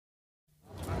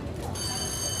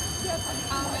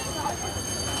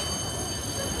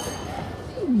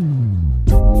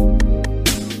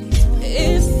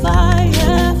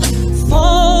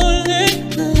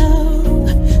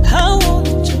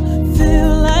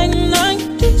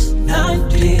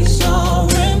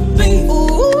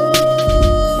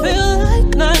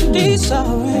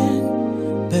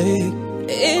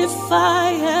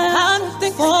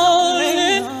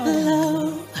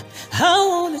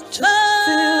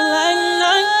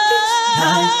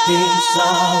These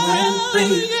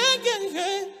R&B.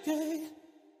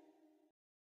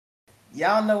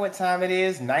 Y'all know what time it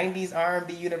is. 90s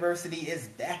R&B University is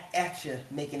back at you,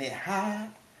 making it hot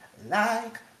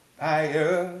like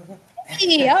fire.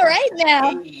 Hey, all right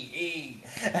now. Hey.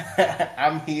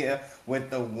 I'm here with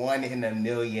the one in a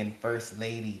million First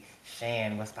Lady,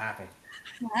 Shan. What's poppin'?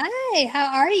 Hi,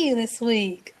 how are you this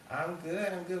week? I'm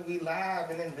good. We live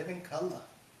and in living color.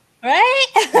 Right?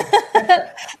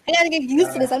 I gotta get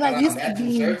used to this. I'm not used to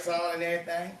matching shirts on and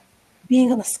everything.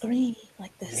 being on the screen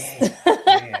like this.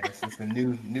 Yeah, this is the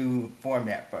new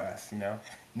format for us,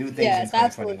 New things in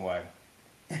 2021.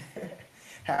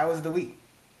 How was the week?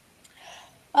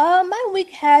 My week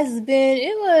has been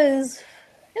it was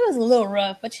a little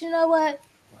rough, but you know what?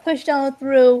 Pushed on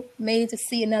through, made it to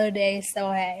see another day,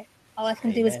 so hey, all I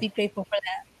can do is be grateful for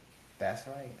that. That's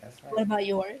right. What about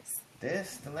yours? The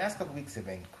last couple weeks have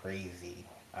been crazy.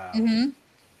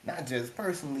 Not just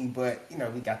personally, but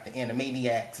we got the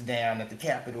Animaniacs down at the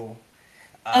Capitol.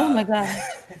 Oh my God!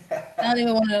 Don't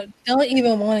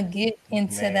even want to get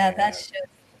into that. That's just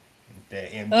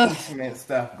the impeachment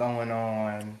stuff going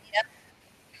on. Yep.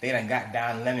 They done got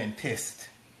Don Lemon pissed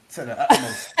to the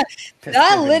utmost.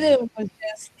 Don Lemon was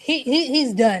just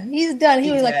he's done. He's done.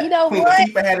 He was like, you know Queen what?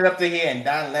 Latifah had it up to here, and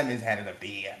Don Lemon's had it up to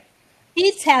here.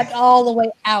 He tapped all the way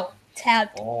out.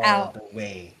 All the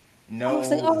way. No,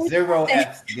 like, zero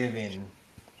F's given.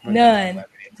 None.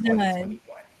 But right.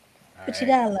 You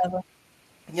gotta love him.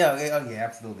 Yeah,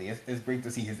 absolutely. It's great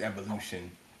to see his evolution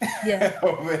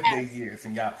over the years,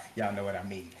 and y'all know what I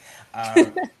mean.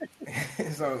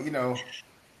 So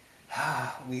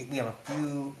we have a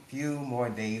few more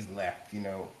days left.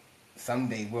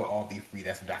 Someday we'll all be free.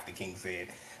 That's what Dr. King said.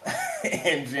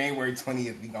 And January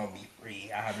 20th, we're gonna be free.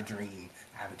 I have a dream.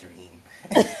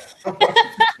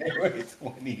 January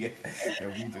 20th,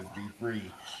 and we just be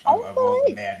free of all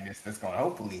the madness that's going.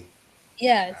 Hopefully.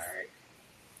 Yes. All right.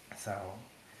 So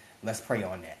let's pray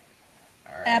on that.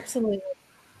 All right. Absolutely.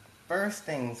 First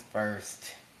things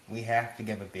first, we have to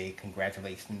give a big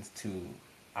congratulations to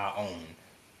our own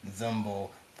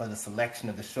Zumbo for the selection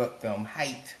of the short film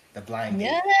Height, the Blind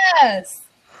Date. Yes.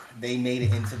 They made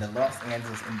it into the Los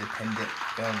Angeles Independent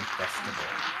Film Festival.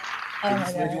 Oh my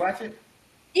God. Did you watch it?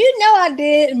 You know I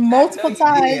did multiple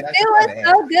times. It was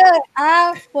so good.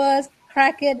 I was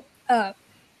cracking up.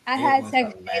 I had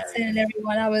text Jason and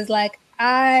everyone. I was like,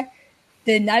 I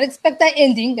did not expect that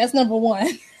ending. That's number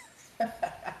one.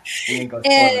 We ain't gonna spoil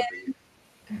it for you.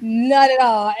 Not at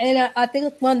all. And I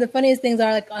think one of the funniest things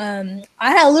are like, I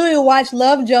had literally watched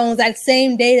Love Jones that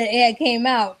same day that it came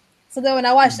out. So then when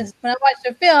I watched the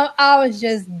film, I was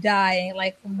just dying,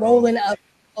 like rolling up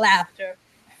laughter.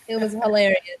 It was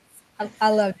hilarious. I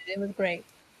loved it. It was great.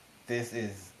 This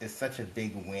is such a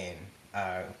big win.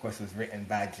 Of course, it was written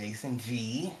by Jason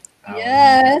G.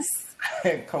 Yes.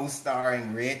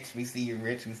 Co-starring Rich. We see you,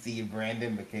 Rich. We see you,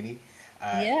 Brandon McKinney.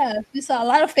 Yeah, we saw a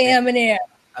lot of fam in there.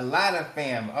 A lot of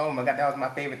fam. Oh my God, that was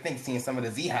my favorite thing, seeing some of the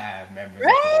Z-Hive members.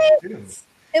 Right.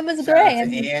 It was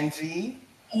great. Angie.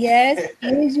 Yes,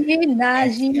 Angie,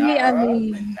 Najee.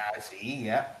 Najee,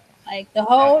 yep. Like the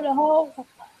whole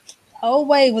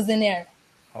wave was in there.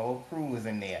 Whole crew was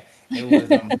in there. It was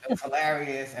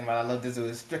hilarious, and what I loved is it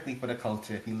was strictly for the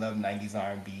culture. If you love 90s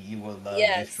R&B, you will love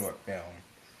this short film.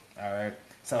 All right.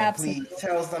 So Please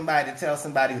tell somebody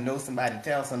who knows somebody,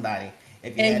 tell somebody.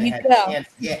 If you haven't had a chance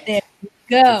yet, there you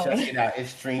go. Check it out.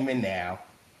 It's streaming now.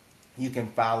 You can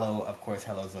follow, of course,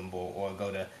 Hello Zumbo, or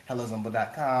go to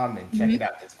hellozumbo.com and check it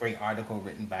out. There's a great article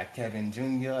written by Kevin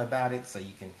Jr. about it, so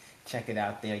you can check it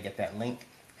out there, get that link,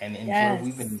 and enjoy.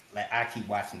 Yes. I keep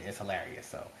watching it. It's hilarious.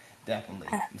 So definitely,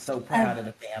 I'm so proud of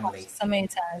the family. So many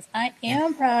times. I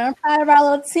am proud. I'm proud of our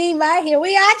little team right here.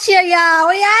 We out here, y'all.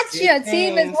 We out here.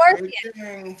 Team is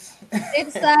working.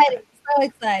 Exciting. So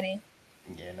exciting.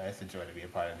 Yeah, no, it's a joy to be a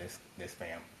part of this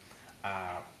fam.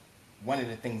 One of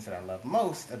the things that I love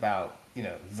most about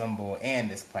Zumbo and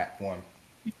this platform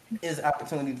is the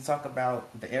opportunity to talk about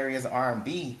the areas of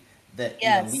R&B that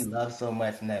we love so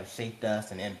much and that have shaped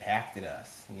us and impacted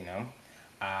us.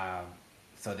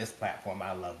 So this platform,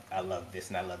 I love this,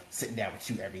 and I love sitting down with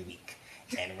you every week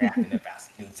and rapping about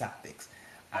some new topics.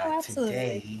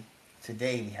 Absolutely.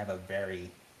 Today we have a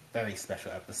very, very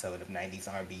special episode of 90s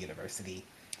R&B University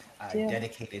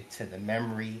dedicated to the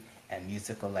memory and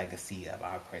musical legacy of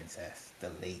our princess, the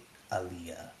late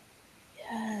Aaliyah.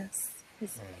 Yes.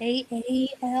 It's A-A-L-I-Y-A-H.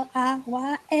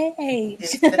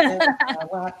 It's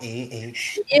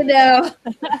A-L-I-Y-A-H.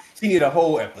 She need a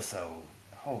whole episode.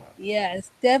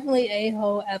 Yes, definitely a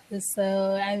whole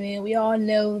episode. I mean, we all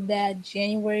know that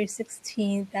January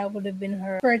 16th, that would have been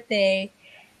her birthday.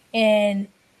 And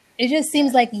it just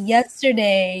seems like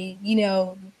yesterday,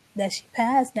 that she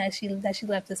passed, that she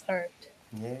left this earth.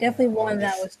 Yeah, Definitely one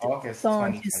that was August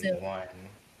gone too soon. 2021.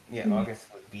 Yeah, Mhm. August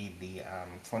would be the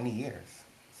 20 years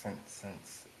since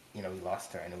we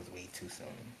lost her, and it was way too soon.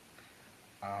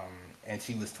 And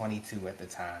she was 22 at the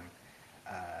time,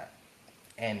 uh,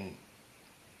 and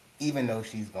even though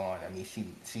she's gone, I mean,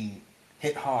 she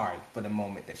hit hard for the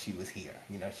moment that she was here.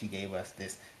 She gave us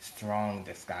this strong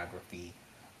discography,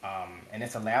 and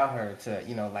it's allowed her to,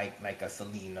 like a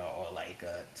Selena or like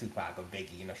a Tupac or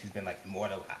Biggie. She's been like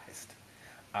immortalized,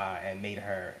 and made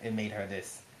her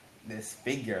this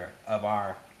figure of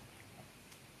our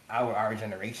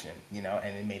generation.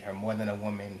 And it made her more than a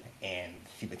woman, and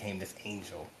she became this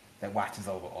angel that watches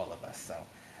over all of us.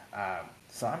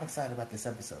 So I'm excited about this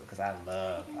episode because I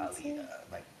love Aaliyah.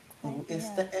 Like, who is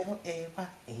the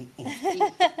L-A-Y-A-H?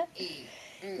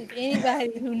 If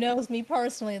anybody who knows me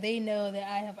personally, they know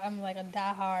that I'm like a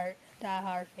diehard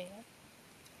fan.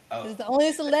 Oh, It's the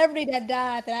only celebrity that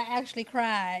died that I actually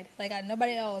cried. Like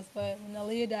nobody else, but when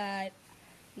Aaliyah died,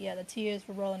 yeah, the tears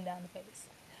were rolling down the face.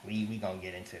 we gonna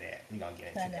get into that. We gonna get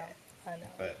into I know, that. I know.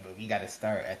 But we got to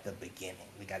start at the beginning.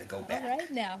 We got to go All back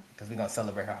right now. because we're gonna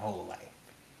celebrate her whole life.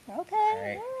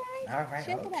 Okay, All right,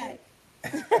 check okay.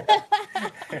 it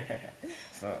out.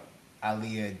 So,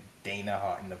 Aaliyah Dana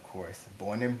Harton, of course,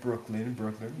 born in Brooklyn.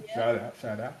 Yeah.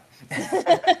 Shout out.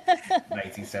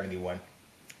 1971.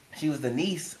 She was the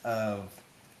niece of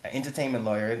an entertainment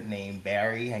lawyer named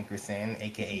Barry Hankerson,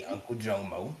 aka Uncle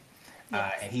Jomo,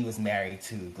 Yes. and he was married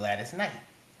to Gladys Knight.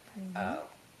 Mm-hmm.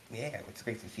 Yeah, which is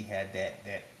great. So she had that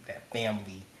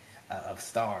family of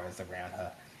stars around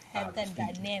her. Had that She-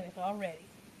 dynamic already.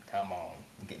 Come on,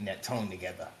 getting that tone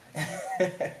together.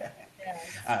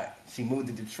 Yeah. She moved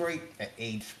to Detroit at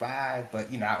age 5, but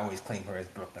I always claim her as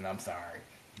Brooklyn. I'm sorry.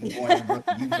 You born in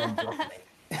Brooklyn, you from Brooklyn.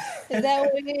 Is that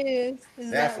what it is?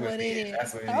 Is That's that what what it it is. is?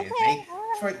 That's what it Okay, is. all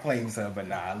right. Detroit claims her, but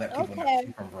nah, I let people know Okay.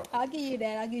 she's from Brooklyn. I'll give you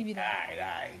that. I'll give you All that.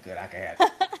 right, good. I can have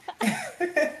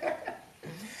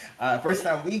it. First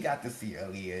time we got to see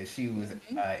Aaliyah, she was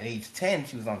at age 10.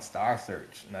 She was on Star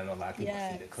Search, and I know a lot of people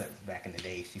see the Yes. clips back in the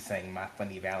day. She sang "My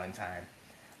Funny Valentine."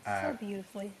 So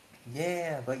beautifully.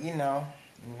 Yeah, but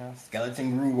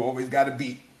skeleton crew always got to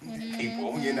beat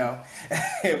people.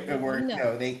 It worked.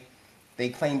 No. They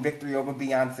claim victory over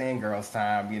Beyonce and Girls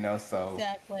Time. So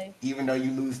Exactly. even though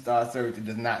you lose Star Search, it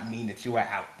does not mean that you are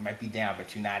out. You might be down,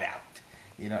 but you're not out.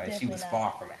 And she Definitely was not.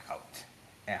 far from out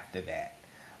after that.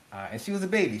 And she was a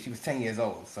baby. She was 10 years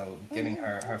old. So getting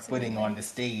her footing on the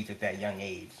stage at that young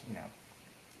age,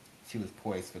 she was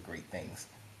poised for great things.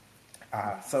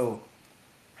 So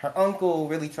her uncle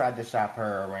really tried to shop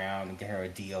her around and get her a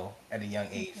deal at a young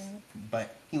age,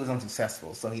 but he was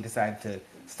unsuccessful. So he decided to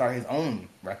start his own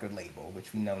record label,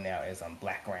 which we know now as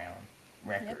Black Ground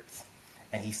Records.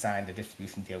 And he signed a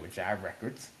distribution deal with Jive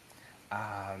Records.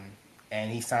 And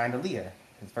he signed Aaliyah,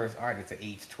 his first artist, at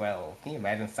age 12. Can you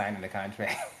imagine signing a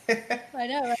contract? I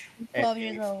know, right? At 12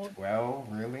 years age old. 12,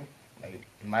 really? Like,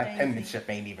 my Crazy. penmanship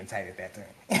ain't even tight at that time.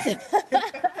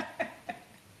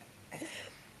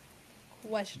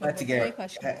 Questionable. But Very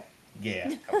questionable. yeah,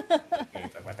 we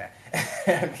can't talk about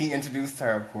that. He introduced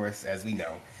her, of course, as we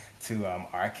know, to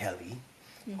R. Kelly,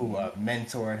 who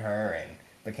mentored her and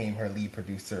became her lead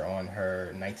producer on her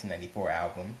 1994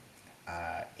 album,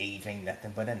 Age Ain't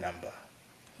Nothing But a Number.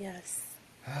 Yes.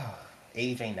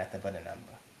 Age ain't nothing but a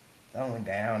number. Going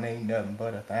down ain't nothing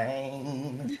but a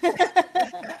thing.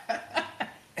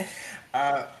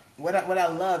 What I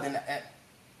loved and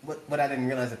what I didn't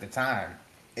realize at the time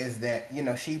is that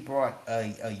she brought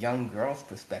a young girl's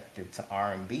perspective to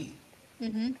R&B.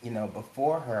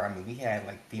 Before her, I mean, we had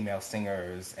like female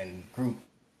singers and group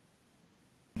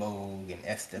Vogue and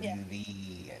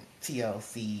SWV and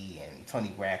TLC and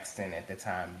Toni Braxton at the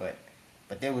time, but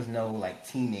there was no like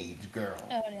teenage girl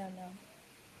Oh, no.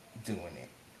 doing it.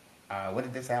 What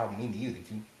did this album mean to you?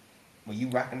 Were you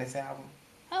rocking this album?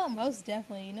 Oh, most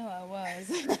definitely. I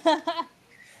was.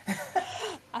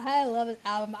 I love this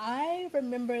album. I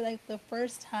remember like the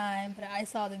first time that I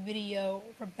saw the video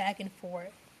for Back and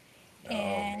Forth.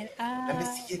 And Let me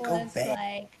I see you go was back.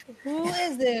 like, who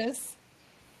is this?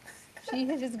 She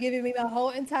has just given me my whole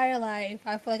entire life.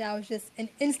 I feel like I was just an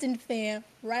instant fan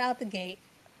right out the gate.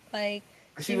 Like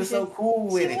She was so cool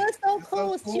with it. She was so She cool.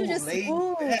 was so She was just laid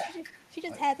smooth. back. She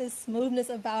just had this smoothness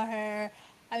about her.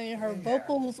 I mean, her Yeah.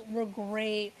 vocals were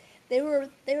great. They were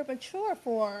mature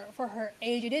for her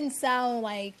age. It didn't sound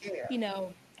like Yeah.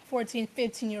 14,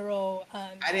 15-year-old.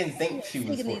 I didn't think she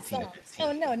was singing these 14 or songs. 15.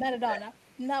 Oh no, not at all.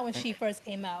 Not when she first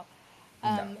came out.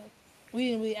 No. We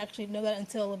didn't really actually know that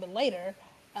until a little bit later.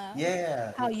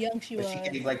 Yeah. how young she But was. she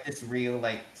gave like this real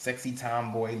like sexy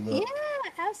tomboy Yeah, look.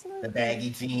 The absolutely. baggy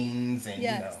jeans and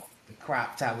Yes. the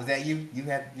crop top. Was that you? You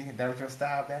had that was your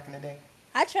style back in the day?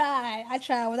 I tried. I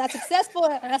tried. Was I successful?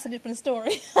 That's a different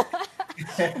story.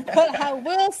 But I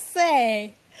will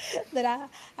say that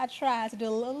I tried to do a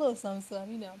little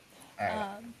something, you know. All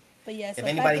right. Um, but yeah, If so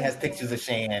back anybody to the has story. pictures of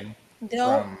Shan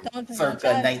Don't from don't circa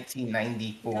y'all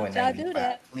 1994 don't y'all do 95,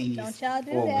 that. please Don't y'all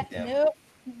do forward that. them Nope.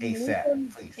 Leave ASAP, them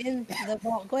please. in the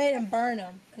vault. Go ahead and burn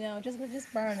them. You know, just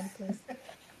burn them because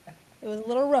it was a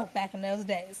little rough back in those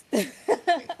days.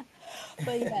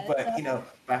 But yeah, But so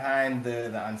behind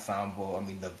the ensemble, I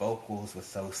mean, the vocals were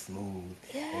so smooth.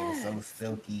 They were so yes,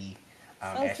 silky. so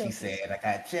As she silky. said, I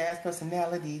got jazz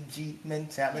personality, Jeep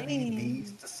mentality, Hey,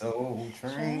 beast, the soul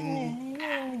train.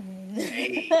 train.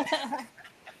 Hey,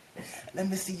 let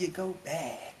me see you go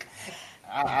back.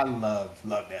 I love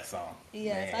that song,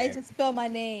 Yes, I used man. to spell my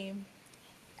name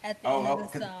at the Oh, end of oh, the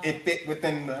 'cause song. it fit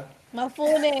within the My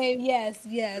full name, yes, the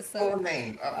yes. full So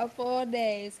name. my full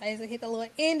name. So I used to hit the little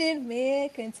ending. Man,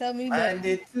 couldn't tell me Mine nothing.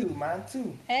 did too. Mine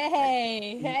too. Like,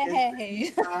 Hey, yes, hey,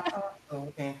 you are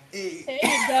floating. Hey. there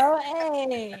you go.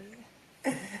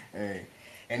 Hey, Hey.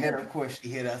 And then, of course, she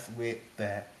hit us with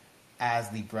the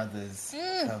Isley Brothers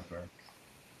mm, cover.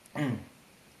 Mm.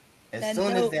 As that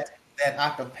soon as note. that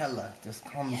acapella just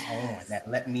comes on, Yes. that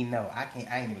let me know I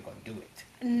ain't even gonna do it.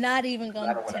 Not even 'Cause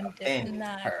I gonna don't want to attempt it. offend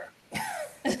Not. her.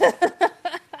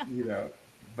 you know.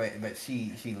 But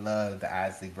she loved the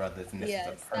Isley Brothers, and this was a Yes,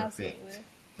 perfect. absolutely.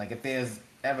 Like if there's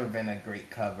ever been a great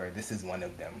cover, this is one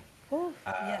of them. Whew,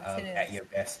 yes, it Of At is. Your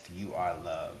Best, You Are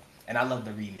Loved, and I love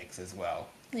the remix as well.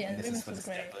 Yeah, And the this is remix for was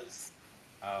the great. Steppers.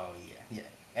 Oh yeah.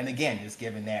 And again, just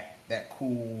giving that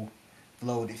cool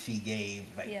flow that she gave,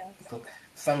 like Yes.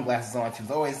 sunglasses on. She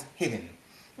was always hidden,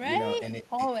 Right? and she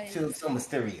was Always. so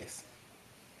mysterious.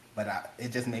 But it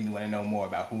just made me want to know more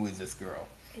about who is this girl.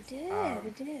 It did. Um,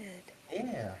 It did.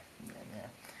 yeah.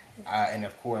 And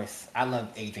of course, I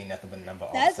love AJ Nothing But a Number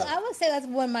That's also. I would say that's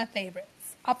one of my favorites.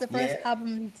 Off the first Yeah.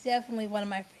 album, definitely one of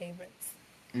my favorites.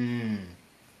 Mm,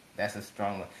 that's a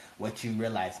strong one. What you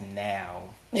realize now,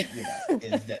 is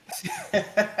that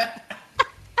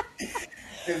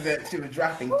is that she was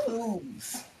dropping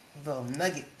clues, little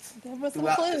nuggets There were some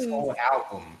throughout this clues. whole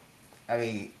album. I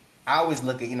mean, I always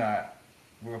look at I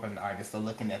grew up as an artist, so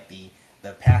looking at the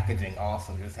packaging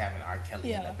also, just having R.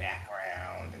 Kelly in the Yeah.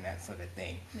 background and that sort of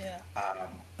thing. Yeah.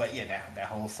 But yeah, that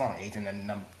whole song, Agent and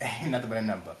Number, Nothing But a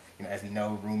Number. As we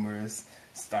know, rumors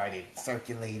started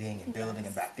circulating and building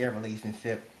Yes. about their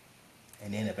relationship.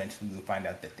 And then eventually we would find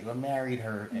out that they were married.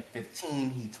 Her at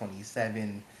 15, he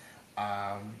 27.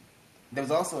 Um, there was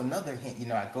also another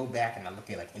hint. I go back and I look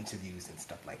at like interviews and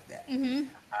stuff like that. Mm-hmm.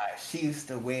 She used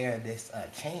to wear this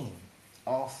chain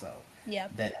also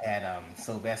Yep. that had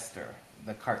Sylvester,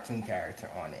 the cartoon character,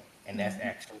 on it, and that's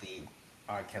actually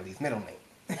R. Kelly's middle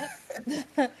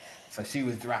name. So she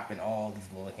was dropping all these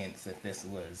little hints that this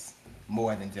was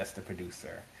more than just a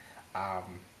producer. Um,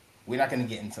 we're not going to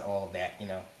get into all of that.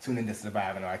 Tune in to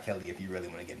Surviving R. Kelly if you really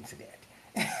want to get into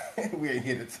that. We're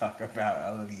here to talk about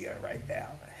Aaliyah right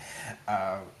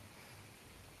now.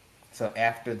 So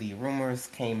after the rumors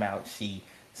came out, she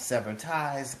severed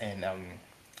ties with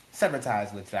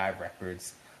Jive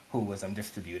Records, who was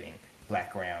distributing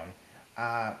Black Ground,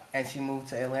 and she moved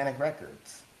to Atlantic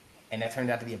Records, and that turned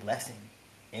out to be a blessing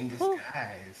in Whew.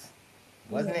 disguise,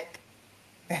 wasn't it?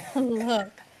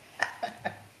 Look,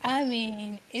 I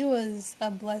mean, it was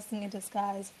a blessing in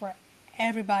disguise for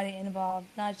everybody involved,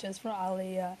 not just for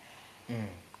Aaliyah.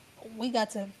 We got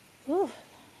to. Whew,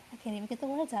 I can't even get the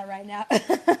words out right now.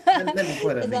 Let me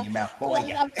put them in your mouth for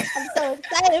you. I'm so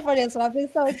excited for this one. I've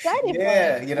been so excited for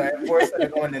Yeah, it. and for us to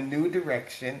go in a new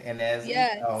direction, and as we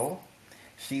Yes. know,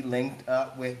 she linked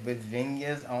up with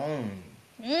Virginia's own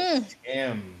Mm,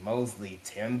 Tim Mosley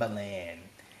Timberland.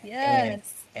 and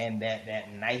yes. and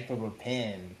that knife of a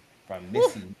pen from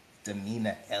Missy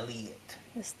Demeanor Elliott.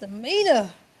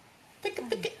 Misdemeanor. Pick it,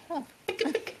 pick it, Huh. pick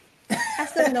it, pick it. I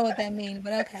still don't know what that means,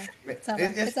 but okay. It's okay.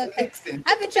 It's okay. It's in-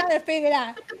 I've been trying to figure it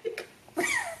out.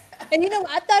 And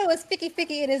I thought it was Ficky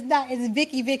Ficky. It is not. It's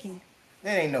Vicky Vicky.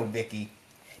 There ain't no Vicky.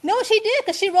 No, she did,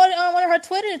 because she wrote it on one of her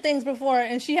Twitter things before,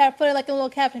 and she had put it like a little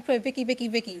caption, put Vicky Vicky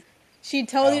Vicky. She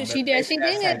told you, she did. Maybe She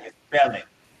that's did how it. you spell it.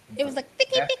 It was like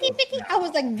Vicky That's Vicky what- Vicky. no, I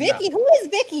was like, Vicky, no, who is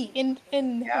Vicky? And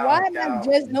why am I no,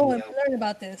 just knowing no. learning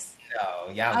about this?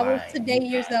 No, y'all I was lying. today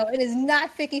years old. It is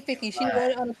not Ficky Ficky. She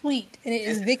wrote it on a tweet, and it This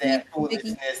is is Vicky that Vicky.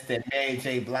 foolishness that Mary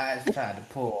J. Blige tried to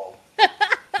pull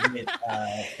with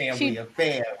Family She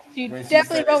Affair. she when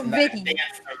definitely said wrote it's not Vicky.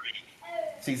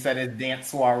 dancery. She said it's dance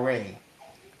soiree.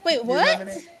 Wait, You remember what?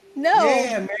 that? No.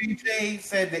 Yeah, Mary J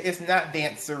said that it's not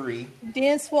dancery.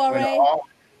 Dance When soiree. all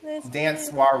Let's dance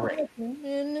soiree.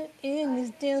 in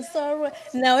this dance soiree.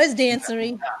 No, it's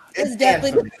dancery. It's It's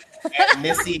definitely dancery. And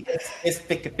Missy, it's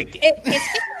pick pick.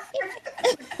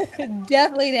 it's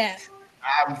definitely that.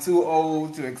 I'm too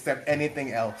old to accept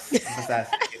anything else besides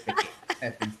pick pick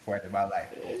at this point in my life.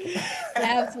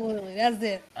 Absolutely. That's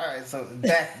it. All right, so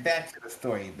back to the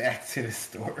story. Back to the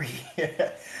story.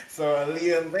 So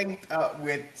Aaliyah linked up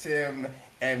with Tim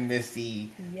and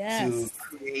Missy to Yes.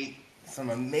 create some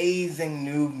amazing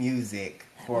new music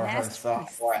for her Masterpiece.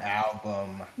 sophomore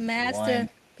album, One in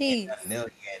Masterpiece. a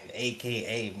Million,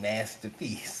 aka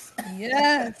Masterpiece.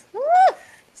 Yes. Woo!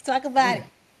 Let's talk about it.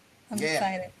 I'm Yeah.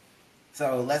 excited.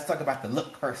 So let's talk about the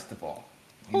look first of all.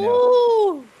 You know,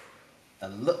 Ooh. the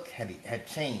look had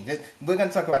changed. We're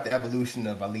gonna talk about the evolution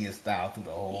of Aaliyah's style through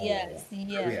the whole Yes.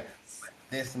 career. But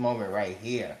this moment right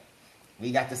here,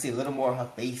 we got to see a little more of her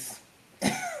face.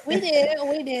 We did.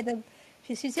 We did.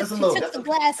 She Just a took little, the just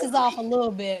glasses off a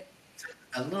little bit.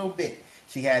 a little bit.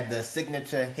 She had the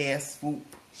signature hair swoop.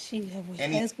 She was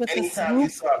with the Anytime you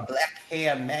swoop. saw a Black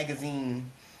Hair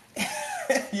magazine,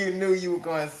 you knew you were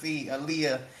going to see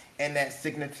Aaliyah in that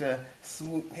signature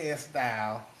swoop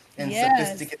hairstyle and Yes.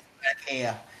 sophisticated black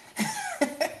hair.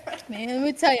 Man, let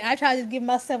me tell you, I tried to give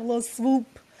myself a little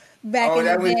swoop back Oh, in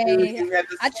that the was you. day. You had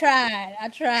the I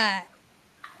tried.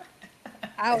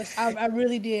 I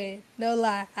really did. No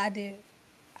lie, I did.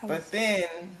 But then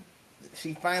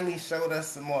she finally showed us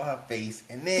some more of her face,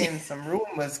 and then some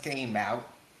rumors came out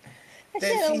She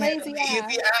that had a she had a lazy lazy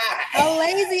eye. eye. A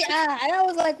lazy eye. And I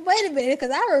was like, wait a minute,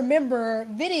 because I remember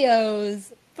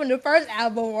videos from the first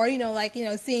album, or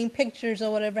seeing pictures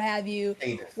or whatever have you,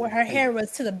 Haters, where her hair haters.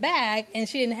 was to the back and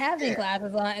she didn't have any Yeah.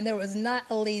 glasses on, and there was not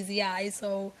a lazy eye.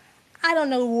 So I don't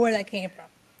know where that came from.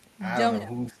 I don't know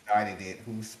who started it,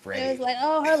 who spread It was it. like,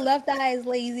 oh, her left eye is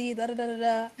lazy, da da da da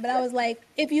da. But I was like,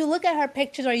 if you look at her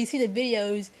pictures or you see the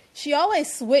videos, she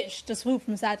always switched the swoop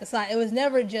from side to side. It was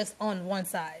never just on one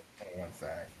side. On one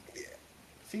side. Yeah.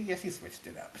 She switched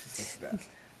it up. She switched it up.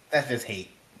 That's just hate.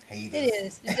 Haters. It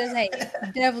is. It's just hate.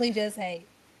 Definitely just hate.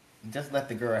 Just let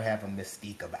the girl have a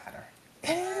mystique about her.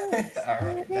 All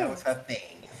right, that was her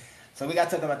thing. So we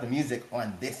got to talk about the music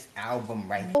on this album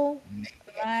right here. Oh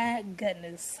my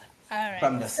goodness. All right.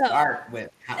 From the So, start with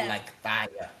Hot Like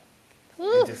Fire.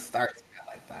 whew, It just starts Hot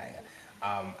Like Fire.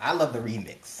 I love the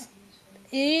remix.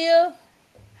 yeah.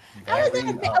 I That was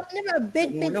never, remix. I was never a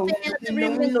big fan of the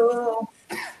remix. No.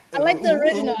 I like the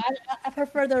original. I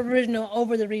prefer the original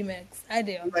over the remix. I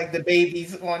do. Like the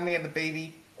babies on there, the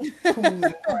baby cooing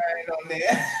and crying on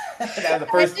there. That was the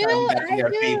first do, time you got to I hear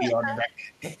a do. baby on the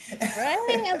record.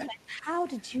 Right? I was like, how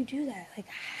did you do that? Like,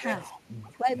 how?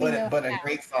 Let me know. But a how.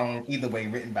 great song, either way,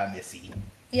 written by Missy.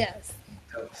 Yes.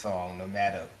 Dope song, no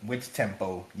matter which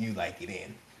tempo you like it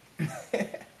in.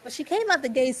 But she came out the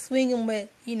gate swinging with,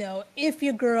 if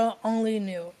your girl only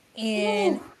knew.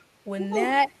 And when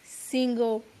that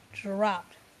single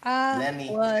dropped, I Let me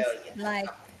was tell you. like,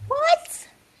 what?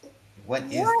 What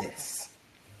is What? this?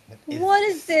 What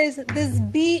is this? This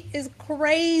beat is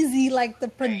crazy. Like, the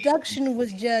production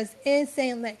was just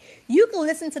insane. Like, you can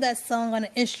listen to that song on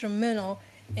an instrumental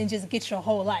and just get your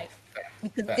whole life.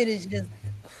 Because it is just,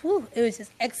 it was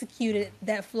just executed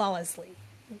that flawlessly.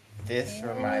 This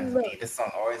reminds me, this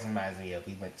song always reminds me of,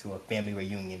 we went to a family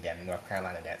reunion down in North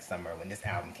Carolina that summer when this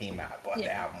album came out. I bought the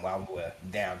Yeah. album while we were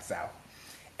down south.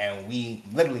 And we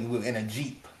were in a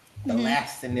Jeep,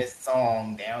 blasting this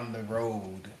song down the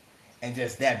road. And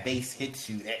just that bass hits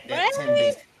you, that Tim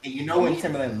bass. And you know when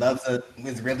Timberland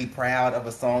is really proud of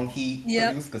a song he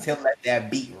produced, because he'll let that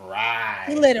beat ride.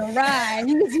 He let it ride.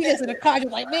 He was just in the car, just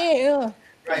like, man.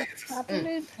 Right.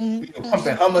 Mm. We were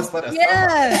pumping hummus for the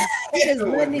Yeah. summer. Just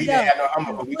letting We it didn't have no go.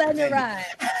 hummus, but we Letting it pretended.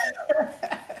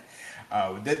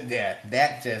 ride.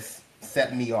 That just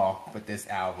set me off with this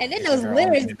album. And then It's those her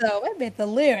lyrics, own- though. Wait a minute, the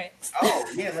lyrics. Oh,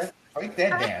 yeah, let's break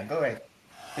that down. Go ahead.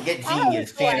 Forget I was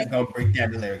Genius. Shannon's like- going to break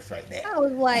down the lyrics right now. I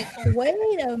was like,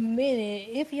 wait a minute.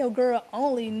 If your girl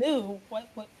only knew. What?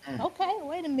 Okay,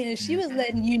 wait a minute. She was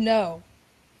letting you know.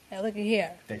 Hey, look at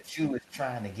here. That you was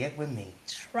trying to get with me.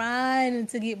 Trying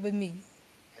to get with me.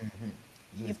 You was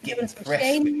You're getting doing some fresh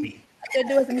shady. with me. They're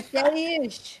doing some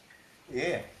shady-ish.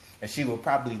 Yeah. And she will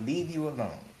probably leave you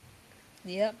alone.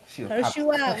 Yep. She'll Curse you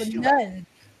probably out cuss with you nothing.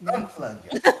 Unplug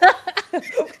you.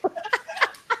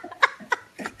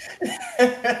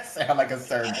 Sound like a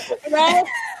sermon. Right?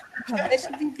 I bet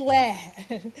she'd be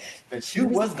glad. That you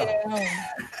was gone.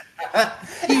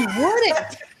 He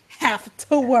wouldn't have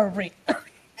to worry.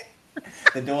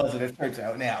 The doors of the church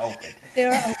are now open.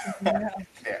 They're open now.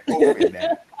 They're open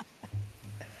now.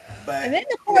 But And then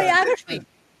the you know, choreography.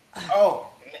 oh,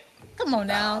 Come on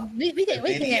now. We the can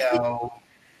video,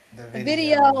 the the video,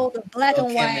 video, the black little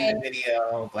and Kim in white. the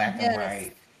video, black and Yes.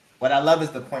 white. What I love is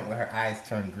the point where her eyes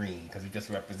turn green because it just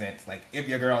represents like if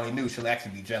your girl only knew, she'll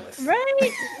actually be jealous.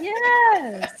 Right?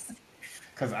 Yes.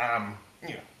 Because I'm,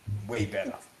 you know, way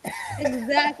better.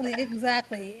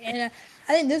 Exactly. And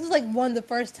I think this was like one of the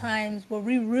first times where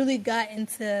we really got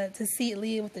into to see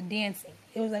Aaliyah with the dancing.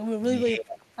 It was like we were really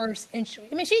Yeah. first intro.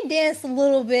 I mean, she danced a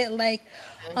little bit like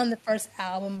on the first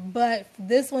album, but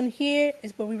this one here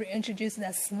is where we were introduced to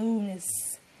that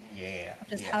smoothness, Yeah,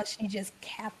 just yeah. how she just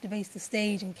captivates the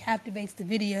stage and captivates the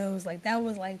videos. Like that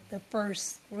was like the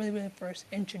first, really first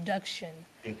introduction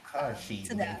Because she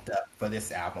to that. linked up for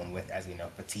this album with, as we know,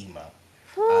 Fatima.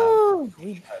 Whew.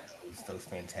 Those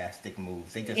fantastic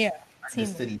moves. They just Yeah, team.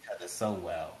 understood each other so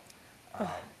well. Um,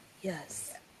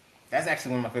 Yes. that's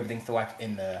actually one of my favorite things to watch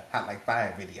in the Hot Like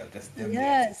Fire video. Just them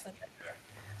Yes. dancing together,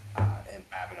 and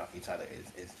vibing off each other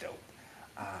is dope.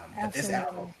 But this Absolutely.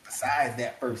 album, besides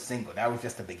that first single, that was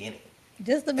just the beginning.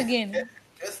 Just the beginning.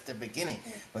 Just the beginning.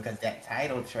 Because that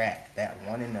title track, that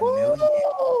One in a Million,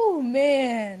 Oh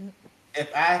man. if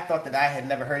I thought that I had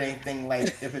never heard anything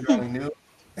like If It Only Knew,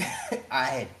 I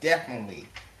had definitely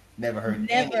never heard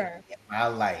anything Never. in my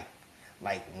life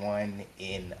like One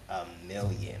in a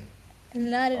Million.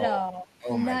 Not at all.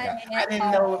 Oh my Not god! at I didn't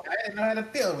all. know. I didn't know how to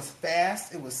feel. It was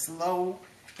fast. It was slow.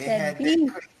 It That had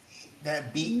beat.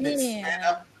 that beat that Man. sped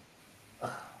up.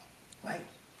 Like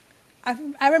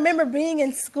I remember being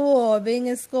in school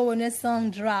when this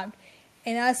song dropped.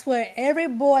 And I swear every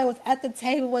boy was at the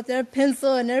table with their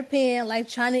pencil and their pen, like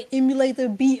trying to emulate the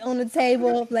beat on the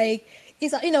table. Like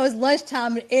it's it's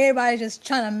lunchtime and everybody's just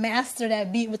trying to master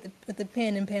that beat with the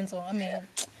pen and pencil. I mean,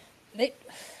 they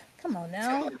come on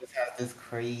now. Taylor just has this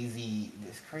crazy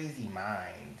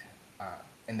mind,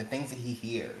 and the things that he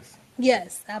hears.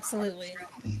 Yes, absolutely.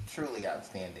 Truly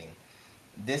outstanding.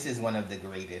 This is one of the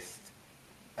greatest,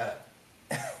 uh,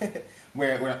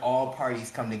 where all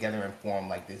parties come together and form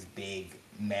like this big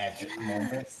magic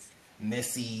moment.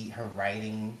 Missy, her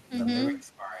writing, the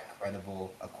lyrics are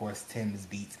incredible. Of course, Tim's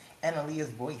beats and Aaliyah's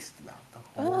voice throughout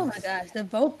the whole. Oh my gosh, the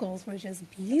vocals were just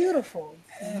beautiful.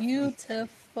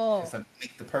 Beautiful. It's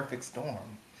make the perfect storm.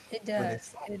 It for this does.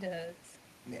 song. It does.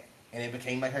 Yeah, and it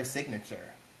became like her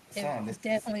signature song. It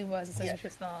definitely was a signature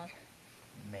song.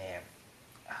 Man,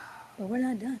 But we're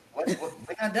not done. what,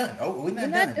 we're not done. Oh, we're We're not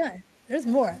not done. done. There's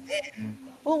more. Man,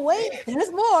 Oh wait,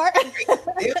 there's more.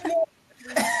 there's more.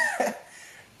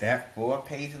 That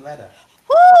 4-page letter.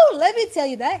 Woo! Let me tell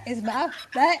you, that is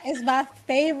my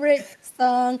favorite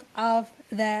song of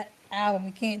that album.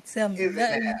 You can't tell me. Is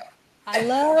it now? I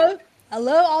love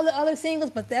all the other singles,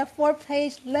 but that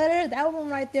 4-page letter, that one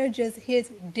right there just hits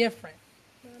different.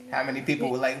 How many people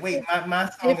were like, wait, my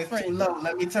song is Different. too low.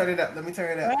 Let me turn it up.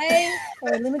 Right?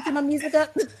 So let me turn my music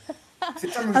up.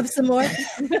 I'm Up some more.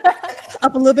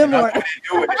 Up a little bit more.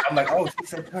 I'm like, oh, she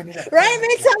said turn it up. Right?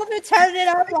 They tell me to turn it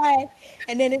up, right?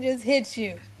 And then it just hits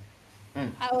you.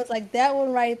 I was like, that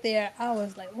one right there. I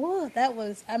was like, whoa,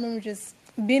 I remember just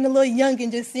being a little young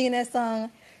and just singing that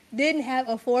song. Didn't have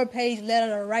a 4-page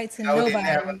letter to write to nobody.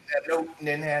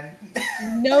 Didn't have.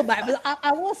 Nobody. But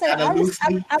I will say, Not a loose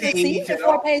I received page a at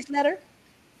all. 4-page letter.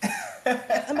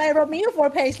 Somebody wrote me a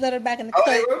 4-page letter back in the Oh,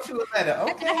 they day. wrote you a letter.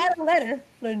 I Okay. had a letter,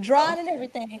 the drawing and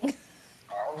everything.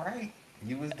 All right.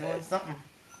 You was doing something.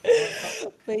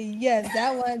 But yes,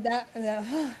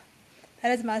 that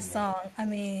is my song. I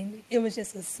mean, it was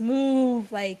just a smooth,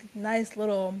 like nice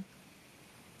little,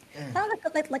 kind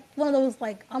of like one of those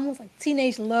like almost like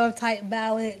teenage love type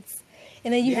ballads.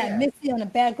 And then you had Yeah. Missy on the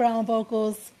background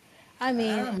vocals. I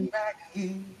mean, I'm back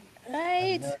you.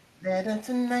 right? Better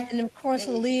tonight. And of course,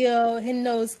 Leo hitting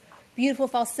those beautiful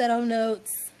falsetto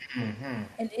notes.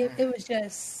 And it was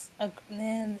just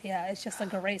it's just a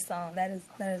great song. That is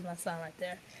my song right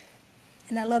there.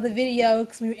 And I love the video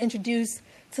because we were introduced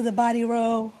to the body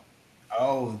roll,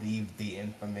 Oh, the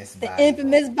infamous the body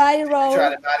infamous body roll. Try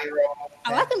the body roll.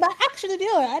 Oh, I can actually do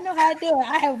it. I know how to do it.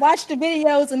 I have watched the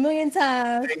videos a million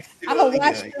times. I have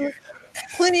watched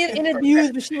plenty of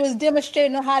interviews where she was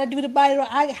demonstrating on how to do the body roll.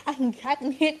 I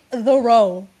can hit the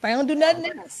roll. If I don't do nothing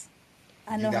else,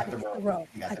 I know how to hit the roll.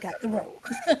 I got the roll.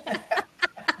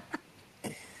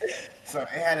 So it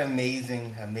had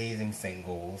amazing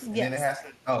singles. And then it has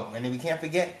and then we can't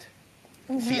forget.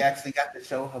 She actually got to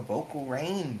show her vocal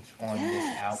range on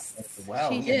this album as well.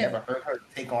 She We did. had never heard her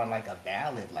take on like a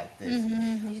ballad like this.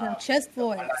 Chest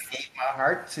voice. One I Gave My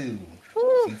Heart To.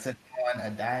 Whew. She took on a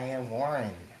Diane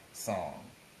Warren song.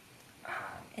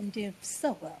 And did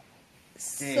so well. Did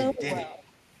So it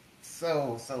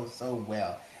well. so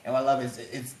well. And what I love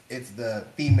is it's the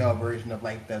female version of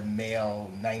like the male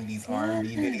 90s R&B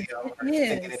Yes, video, her it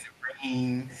singing in is. the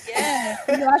rain. Yes.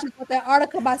 You know, I just put that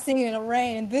article about singing in the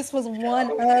rain, and this was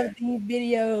one Oh of yeah. the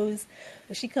videos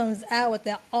where she comes out with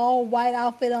that all white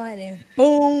outfit on, and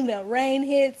boom, the rain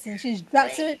hits, and she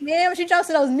drops Rain. it. Man, when she drops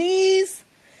to those knees,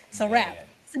 it's a wrap. Man,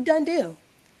 It's a done deal.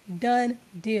 Done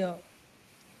deal.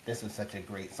 this was such a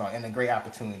great song and a great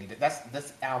opportunity.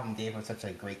 This album gave her such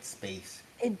a great space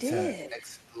It to did.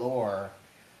 explore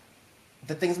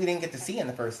the things we didn't get to see in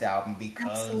the first album because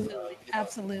of Absolutely.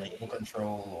 Absolutely. label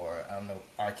control, or I don't know,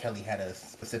 R. Kelly had a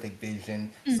specific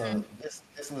vision. Hmm. So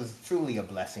this was truly a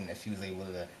blessing that she was able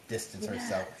to distance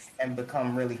herself Yes. and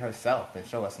become really herself and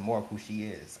show us more of who she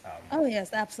is. Oh,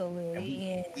 yes, And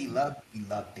absolutely. we And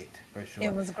loved it for it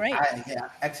sure. was great. I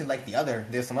actually like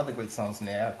there's some other great songs in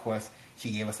there. Of course, she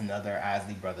gave us another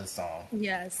Isley Brothers song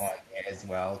Yes. on there as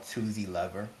well, Choosy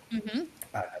Lover. Hmm.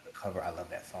 Another cover, I love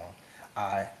that song.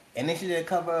 And then she did a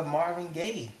cover of Marvin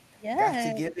Gaye, Got to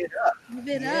Yes. Give It Up. Give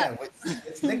it Yeah, up.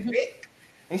 with Slick Rick.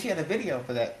 And she had a video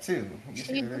for that too. You can see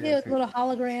She the did video a too. little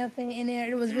hologram thing in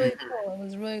there. It was really cool. It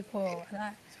was really cool. And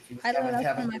So she was I love that's one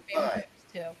having of my some favorite fun. pictures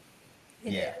too.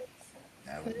 It Yeah, is.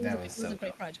 that It was was so a great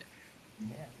dope. project. Yeah.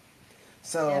 Yeah.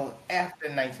 So after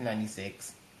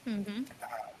 1996, Mm-hmm.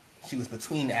 she was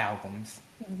between albums,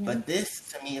 Mm-hmm. but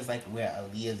this to me is like where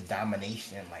Aaliyah's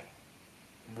domination like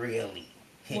really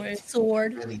Where hit, it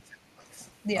soared. really took place.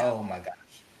 Yeah. Oh my gosh!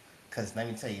 Because let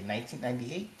me tell you,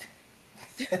 1998,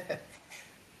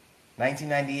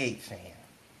 1998, Shan,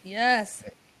 Yes.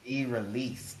 he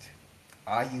released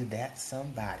 "Are You That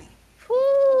Somebody?"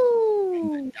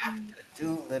 Whoo! Dr.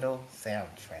 Doolittle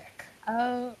soundtrack.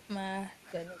 Oh my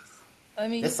goodness. Let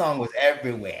me This song was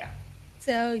everywhere.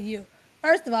 tell you.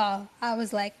 First of all, I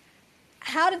was like,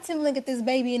 how did Timbaland get this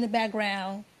baby in the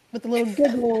background with the little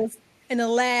giggles and the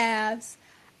laughs?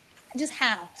 Just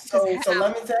how? Just So how?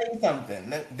 let me tell you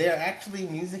something. They're actually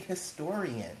music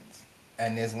historians,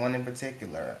 and there's one in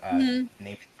particular Mm-hmm.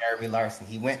 named Jeremy Larson.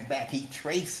 He went back. He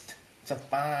traced to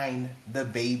find the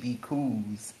baby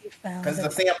coos You found because it.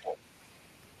 it's a sample.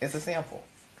 It's a sample.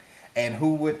 And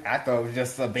who would? I thought it was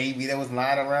just a baby that was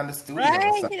lying around the studio or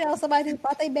Right? something. You know, somebody just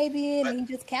brought their baby in But and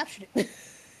he just captured it.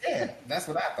 yeah, that's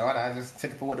what I thought. I just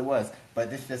took it for what it was. But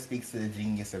this just speaks to the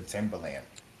genius of Timberland.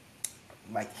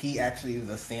 Like he actually was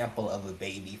a sample of a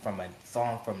baby from a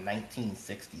song from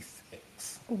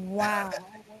 1966. Wow.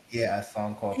 Yeah, a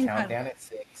song called Incredible. Countdown at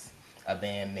Six, a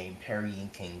band named Perry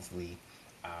and Kingsley.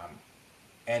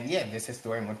 And yeah, this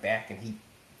historian went back and he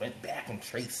went back and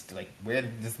traced like where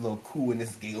did this little coo and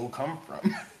this giggle come from?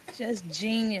 Just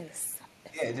genius.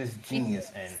 Yeah, just genius.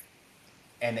 Genius.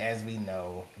 And as we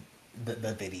know,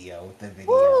 the video, the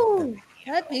Woo! video.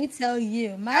 Let me tell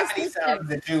you, How my many sister, times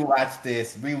did you watch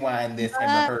this, rewind this, and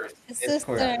my rehearse this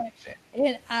sister, choreography?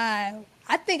 and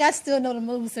I think I still know the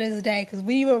moves to this day because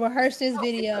we would rehearse this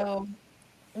video.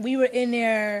 We were in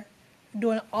there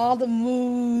doing all the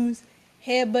moves,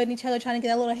 headbutting each other, trying to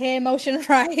get that little hand motion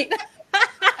right.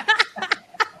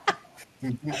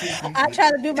 I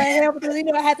tried to do my hair with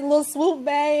the, I had the little swoop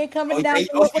bang coming Oh, down, yeah,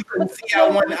 oh, you couldn't see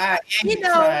out one eye, and you you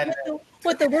know, tried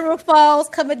with the river falls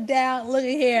coming down. Look at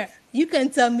here. You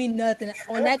couldn't tell me nothing.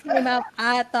 When that came out,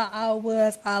 I thought I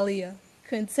was Aaliyah.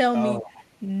 Couldn't tell me Oh,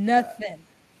 nothing at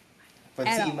all.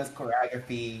 Fatima's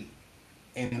choreography,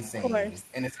 Of insane, course.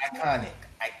 and it's iconic,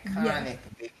 Yeah. iconic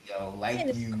video. Like And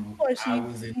of you, course I you,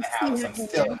 was in you the see house. her I'm in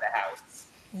still there. in the house.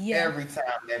 Yeah. Every time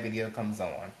that video comes on,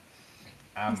 You see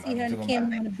I'm her in the doing my camera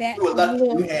thing. on the back, You were with a lucky you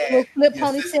little had flip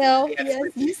your sister ponytail. dance Yes,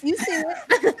 with you. you see it.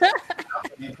 I'm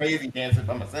gonna be crazy dancing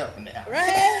by myself now.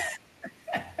 Right?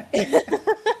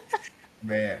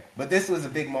 Man, but this was a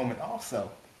big moment also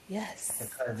Yes.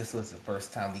 because this was the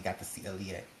first time we got to see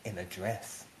Aaliyah in a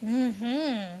dress.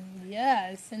 Mm-hmm.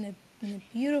 Yes. And the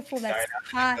beautiful, that Started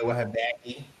out high, with her high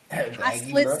baggy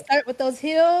split look. skirt with those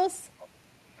heels.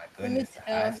 My Let me goodness, the high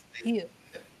tell split, you.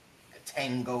 the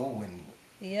tango, and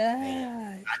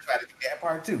Yeah. I tried to do that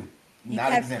part too. You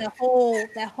Not captured exempt.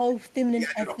 that whole feminine You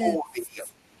gotta do the essence whole video.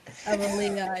 of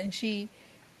Aaliyah, and she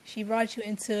brought you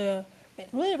into, it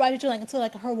really brought you to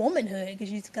like her womanhood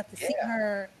because you got to see Yeah.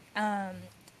 her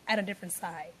at a different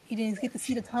side. You didn't get to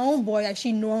see the tomboy that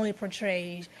she normally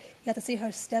portrays. You got to see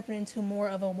her stepping into more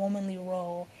of a womanly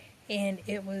role, and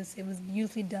it was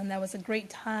beautifully done. That was a great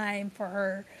time for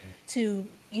her to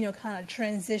kind of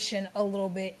transition a little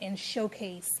bit and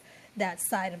showcase that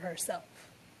side of herself.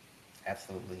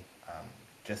 Absolutely.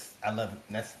 Just I love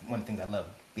that's one of the things I love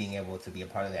being able to be a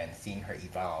part of that and seeing her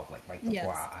evolve like right before Yes.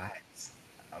 our eyes.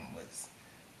 Was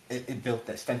it built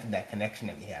that strengthened that connection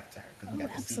that we have to her because we Oh,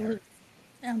 got to see her. absolutely.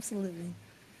 Absolutely.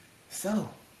 So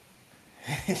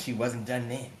she wasn't done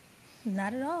then.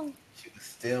 Not at all. She was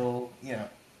still,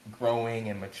 growing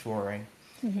and maturing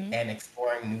Hmm. and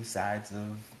exploring new sides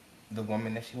of the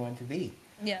woman that she wanted to be.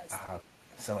 Yes. Uh,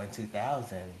 so in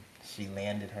 2000, she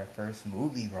landed her first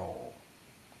movie role,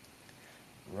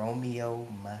 Romeo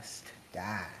Must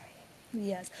Die.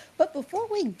 Yes. But before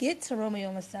we get to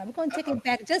Romeo Must Die, we're going to take Uh-oh. it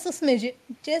back just a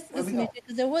Where we go? smidget,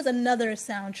 because there was another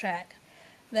soundtrack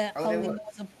that Oh, there Aaliyah was.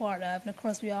 was a part of. And of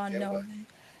course, we all There know was.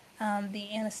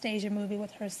 the Anastasia movie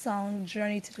with her song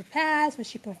 "Journey to the Past," which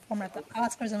she performed at the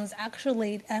Oscars and was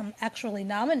actually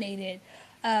nominated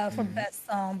for Mm-hmm. Best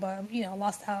Song, but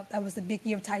lost out. That was the big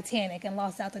year of Titanic and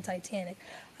lost out to Titanic.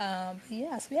 But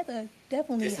yeah, so we have to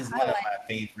definitely This is one of my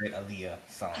favorite Aaliyah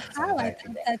songs. So I'm highlight glad you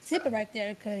brought that this tip up. right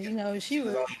there, because she She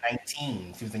was was only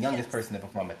 19. She was the youngest yes, person to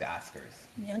perform at the Oscars.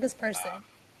 the youngest person.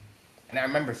 And I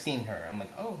remember seeing her. I'm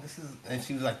like, oh, this is. And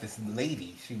she was like this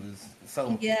lady. She was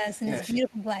so, Yes, and this she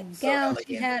beautiful black so gown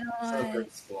she elegant, had so on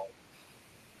graceful.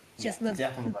 Yeah, just looked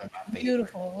definitely one of my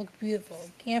favorites. beautiful. Looked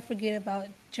beautiful. Can't forget about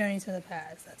Journey to the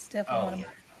Past. That's definitely Oh yeah.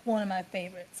 one of my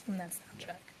favorites from that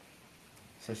soundtrack.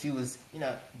 So she was,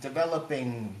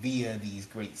 developing via these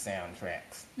great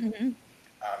soundtracks, Hmm.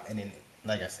 and then,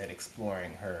 like I said,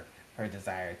 exploring her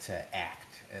desire to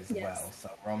act as Yes, well. So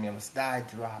Romeo Must Die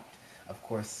dropped. Of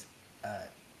course, uh,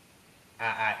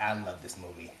 I love this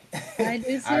movie. I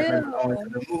do I remember going to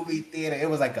too. the movie theater. It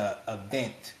was like a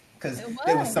event because It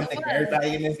there was was. It something for was.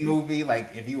 everybody in this movie.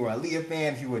 Like if you were a Aaliyah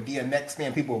fan, if you were a DMX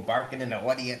fan, people were barking in the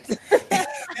audience.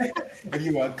 If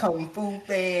you were a Kung Fu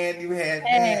fan, you had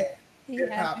Hey, that. you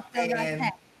Hip have to hop feel like fan,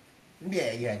 that.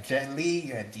 yeah, you had Jet Li,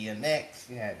 you had DMX,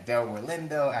 you had Del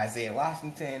Orlando, Isaiah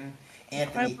Washington,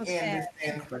 Anthony Incredible cast.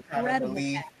 Anderson, Wakanda Incredible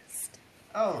Belief. cast.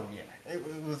 Oh yeah,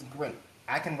 it was great.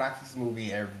 I can watch this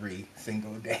movie every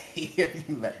single day if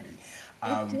you let me.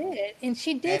 It Um, did, and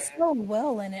she did and so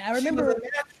well in it. I she was a remember.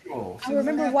 natural. I She was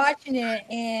a remember natural. watching it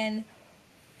and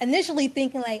initially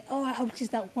thinking like, oh, I hope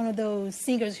she's not one of those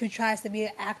singers who tries to be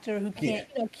an actor who Yeah,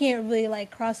 can't really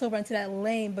like cross over into that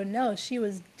lane. But no, she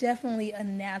was definitely a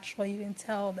natural. You can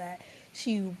tell that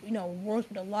she worked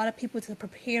with a lot of people to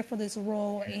prepare for this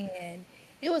role, and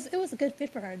it was a good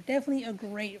fit for her. Definitely a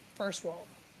great first role.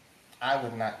 I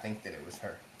would not think that it was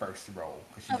her first role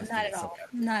because she Oh, just not did at it so all.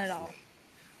 Not at all.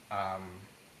 effortlessly.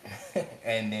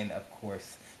 And then, of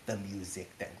course, the music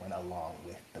that went along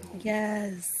with the movie.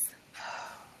 Yes.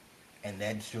 And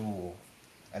that jewel,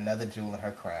 another jewel in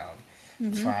her crown.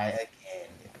 Hmm. Try again.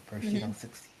 If at first you Hmm. don't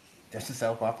succeed, dust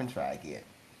yourself off and try again.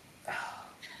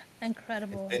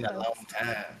 It's Incredible. been a Incredible. long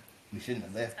time. We shouldn't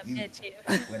have left I you bet you.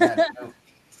 without a note.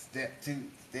 Step two,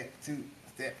 step two,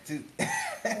 step two.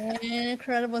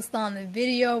 Incredible song. The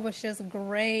video was just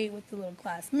great with the little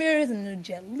glass mirrors and the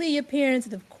Jet Li appearance.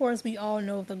 And of course, we all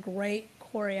know the great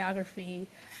choreography.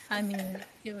 I mean,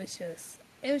 it was just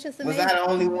Was I amazing. the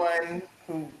only one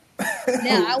who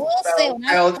Now, I who will say, when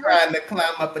I fell first, trying to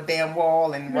climb up a damn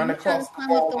wall and run you trying to across the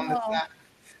climb up wall the on the wall, side?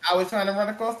 I was trying to run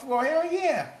across the wall. Hell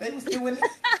yeah, they was doing it.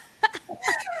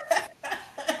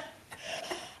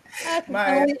 I can My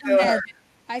ass only still hurt. imagine.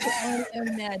 I can only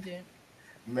imagine.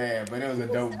 Man, but it was a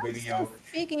dope Still video.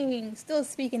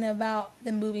 speaking about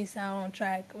the movie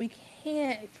soundtrack, we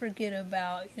can't forget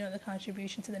about the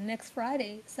contribution to the Next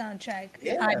Friday soundtrack.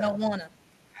 I Yeah, don't wanna.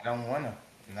 I don't wanna.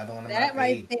 Another one of my That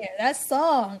right faves. there, that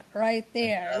song right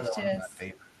there, Another it's one of my just,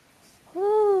 favorites.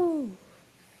 whoo.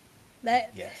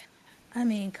 That, Yes, I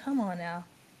mean, come on now.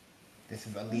 this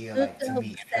is Aaliyah. Look Like to up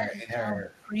me, that in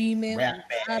her agreement, rap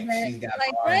bag, she's got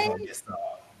like bars right on this song.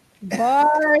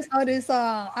 bars on this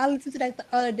song. I listened to that the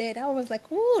other day. And I was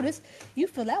like, "Ooh, this!" You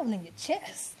feel that one in your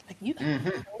chest, like you got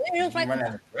Mm-hmm. the lyrics You right. run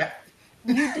out of breath.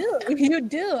 You do, you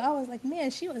do. I was like,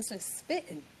 man, she was just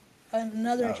spitting.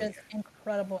 Another Oh just yeah.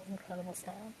 incredible, incredible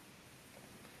song.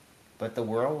 But the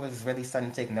world was really starting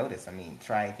to take notice. I mean,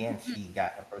 Try Again, she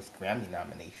got her first Grammy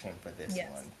nomination for this Yes.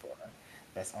 one for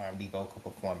Best R&B Vocal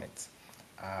Performance.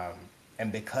 Um,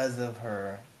 and because of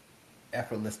her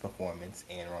effortless performance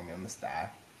in Romeo Must Die,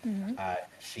 Hmm.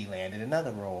 she landed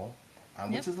another role,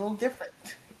 Yep. which is a little different.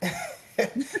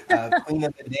 Queen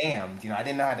of the Damned. I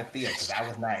didn't know how to feel because I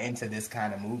was not into this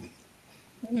kind of movie.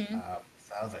 Hmm.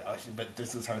 So I was like, oh, but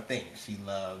this is her thing. She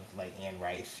loved like Anne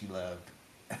Rice. She loved,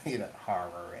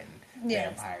 horror and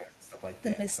Yes. vampires and stuff like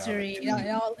The that. So I was like, mystery. It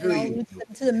all Julie, leads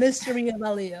to the mystery of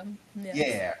Aaliyah.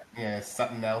 Yes. yeah,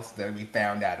 something else that we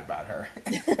found out about her.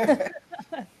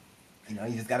 You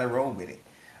just gotta roll with it.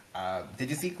 Did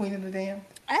you see Queen of the Damned?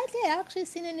 I did actually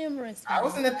seen it numerous I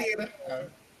was times. in the theater.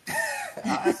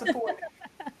 I support it.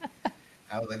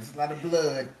 I was like, there's a lot of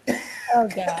blood. Oh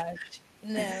gosh.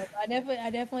 No, I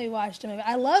definitely watched them.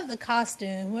 I love the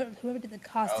costume. Whoever did the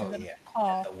costume, Oh that yeah, and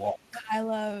call. the walk. I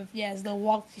love, yes, the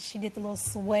walk she did, the little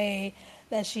sway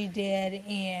that she did,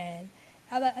 and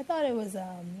I thought it was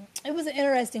an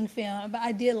interesting film, but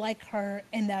I did like her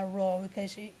in that role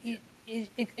because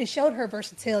it showed her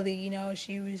versatility. You know,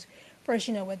 she was first,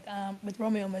 with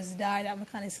Romeo Must Die, that was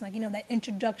kind of like, that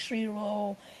introductory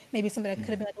role, maybe something that could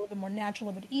have been like a little bit more natural, a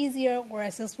little bit easier.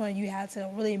 Whereas this one, you had to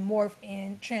really morph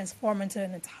and transform into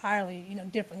an entirely,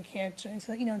 different character,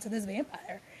 into this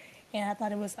vampire. And I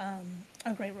thought it was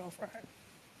a great role for her.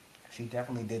 She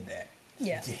definitely did that.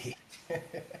 Yes. She did.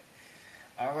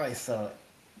 All right, so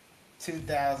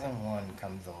 2001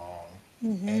 comes along,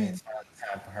 and it's finally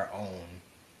time for her own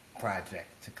project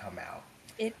to come out.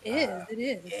 It is. It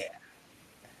is. Yeah,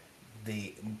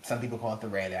 the some people call it the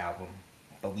Red Album,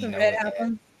 but we The know Red it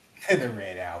Album. as the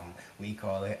Red Album. We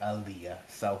call it Aaliyah,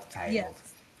 self-titled.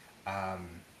 Yes. Um,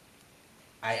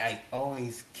 I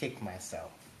always kick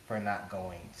myself for not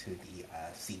going to the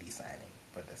CD signing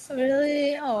for this song.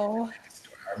 Really? Oh,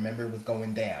 I remember it was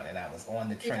going down, and I was on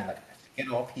the train yeah. like I should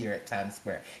get off here at Times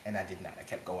Square, and I did not. I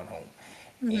kept going home,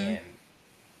 Hmm. and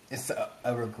it's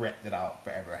a regret that I'll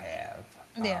forever have.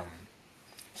 Yeah.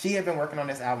 She had been working on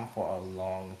this album for a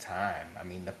long time. I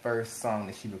mean, the first song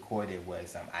that she recorded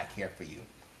was "I Care for You."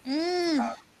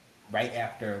 Mm. Right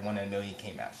after "One in a Million"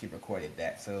 came out, she recorded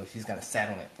that. So she's gonna sat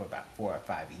on it for about 4 or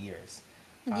 5 years.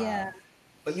 Um, Yeah.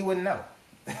 but you wouldn't know.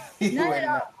 You Not at wouldn't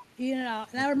know. all.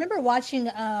 And I remember watching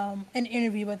an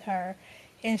interview with her,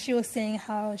 and she was saying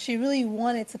how she really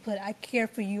wanted to put "I Care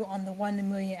for You" on the One in a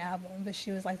Million album, but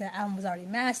she was like, that album was already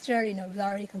mastered, it was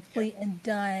already complete and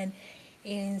done.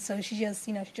 And so she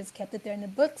just kept it there in the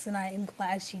books, and I am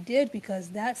glad she did because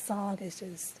that song is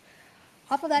just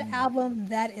off of that album.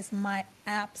 That is my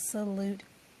absolute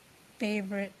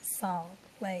favorite song.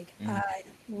 Like, I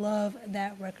love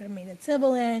that record. I mean, the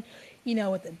Timbaland,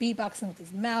 with the beatboxing with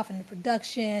his mouth and the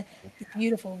production, the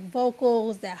beautiful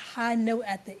vocals, that high note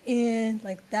at the end,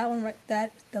 like that one, right?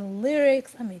 The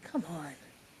lyrics. I mean, come on.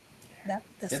 That's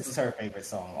This is her favorite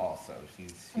song, also. She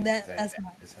said that's that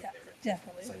mine. is her Yeah, favorite.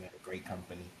 definitely. So you have a great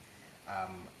company.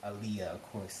 Aaliyah,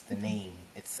 of course, the name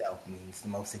itself means the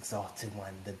most exalted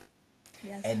one.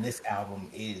 Yes, And this album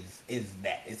is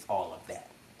that. It's all of that.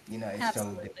 It showed that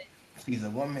absolutely. she's a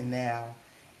woman now,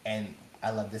 and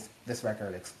I love this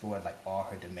record explored like all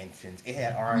her dimensions. It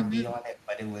had R&B on it,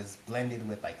 but it was blended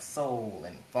with like soul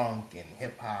and funk and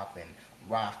hip hop and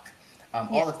rock. All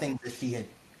Yeah. the things that she had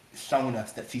shown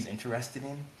us that she's interested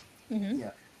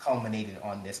in, culminated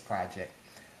on this project.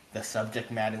 The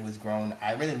subject matter was grown.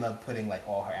 I really love putting like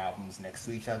all her albums next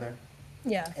to each other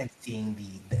Yeah. and seeing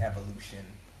the evolution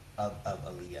of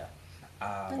Aaliyah.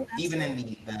 Oh, Even in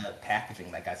absolutely. the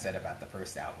packaging, like I said about the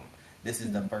first album, this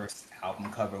is the first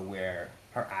album cover where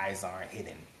her eyes aren't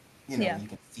hidden. Yeah. You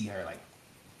can see her like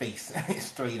face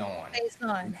straight on. Face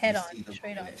on, You head on, see the straight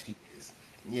woman on. that she is.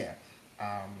 Yeah.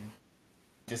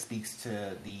 Just speaks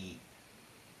to the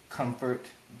comfort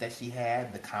that she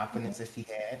had, the confidence that she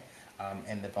had,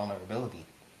 and the vulnerability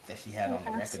that she had Oh, on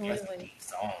the record. Just absolutely. deep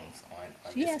songs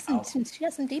on She this has some. album. She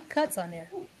has some deep cuts on there.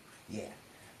 Yeah.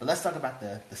 But let's talk about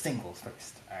the singles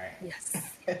first. All Yes.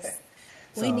 right.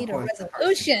 We So of need a course the first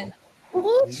resolution. single,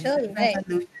 Ooh, we need chill, a hey.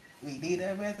 resolution. We need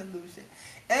a resolution.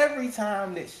 Every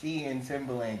time that she and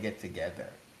Timberland get together,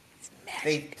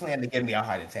 they plan to give me a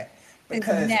heart attack It's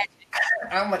because magic,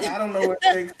 I'm like, I don't know what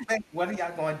to expect. What are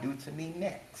y'all going to do to me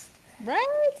next?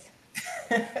 right?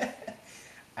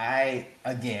 I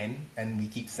again, and we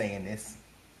keep saying this,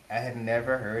 I had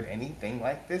never heard anything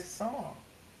like this song.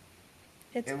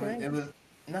 It's It was great. it was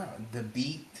no the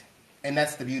beat, and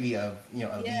that's the beauty of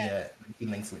Yes. Aaliyah. He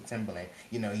links with Timberland.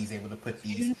 He's able to put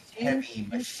these Shoot, shoot, heavy shoot, shoot.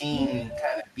 machine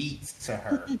kind of beats to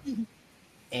her,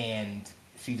 and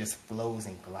she just flows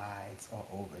and glides all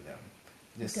over them,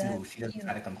 just Does smooth. She doesn't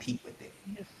try to compete with it,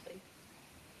 beautifully.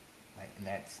 and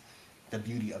that's the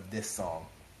beauty of this song.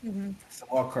 Hmm. Some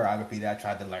more choreography that I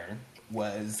tried to learn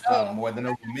was Oh, More Than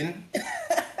a Woman.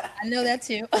 I know that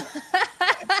too.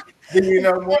 Do you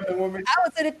know More Than a Woman? I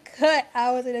was in a cut.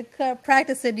 I was in a cut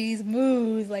practicing these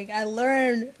moves. Like, I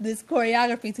learned this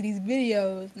choreography to these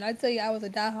videos. And I tell you, I was a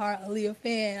diehard Aaliyah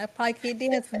fan. I probably can't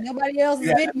dance to nobody else's You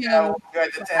had the video. towel, you had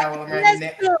the towel around your That's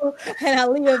neck. true. An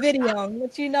Aaliyah video.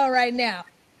 Let you know right now.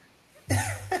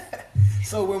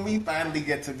 So when we finally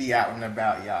get to be out and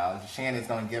about, y'all, Shannon's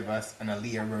gonna give us an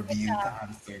Aaliyah review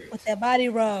concert. With that body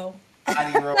roll.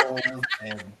 Body rolls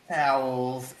and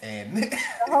towels and The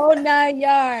whole 9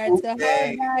 yards. The whole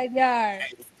Bag. 9 yards.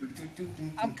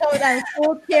 I'm coming out in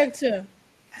full character.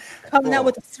 Coming out Boom.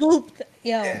 with a swoop.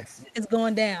 Yo, Yes. it's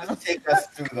going down. Just take us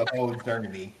through the whole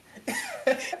journey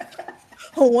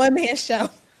A one-man show.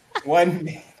 One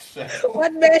man show.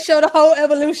 One man show the whole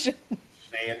evolution.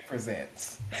 Shan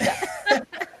presents.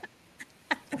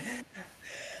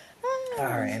 All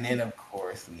right, and then of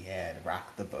course we had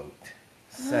 "Rock the Boat."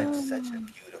 Such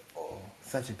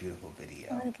a beautiful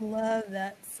video. I love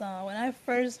that song. When I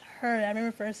first heard it, I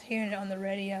remember first hearing it on the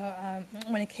radio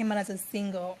when it came out as a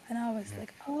single, and I was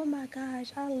like, "Oh my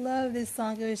gosh, I love this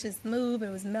song." It was just smooth, it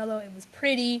was mellow, it was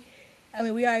pretty. I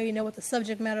mean, we already know what the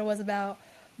subject matter was about,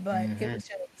 but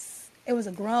it was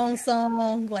a grown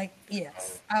song. Like,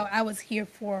 yes, I was here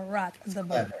for "Rock the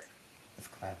Boat." It's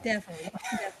clever.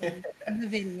 Definitely. The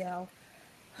video.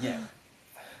 Yeah,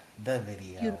 the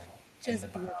video. Beautiful. Just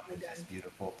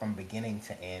beautiful from beginning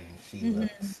to end. She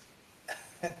looks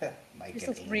like just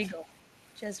an angel. regal.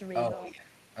 Just regal.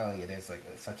 Oh yeah. There's like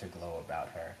such a glow about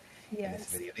her in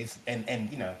this Yes. video.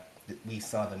 And you know, we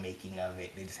saw the making of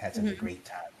it. They just had such a great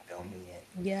time filming it.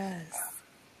 Yes.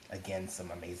 Again, some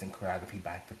amazing choreography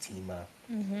by Fatima.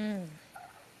 Mm-hmm.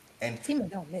 And Fatima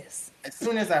don't miss. as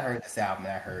soon as I heard this album,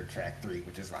 and I heard track 3,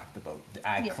 which is "Rock the Boat,"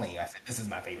 I said, "This is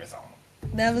my favorite song."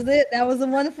 That was it. That was the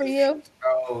one for you.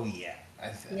 Oh yeah,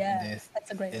 That's a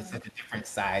great It's one. such a different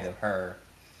side of her,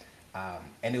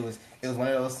 and it was one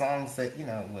of those songs that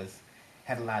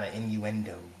had a lot of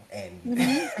innuendo and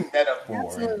metaphor.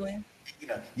 Absolutely. And,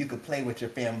 you could play with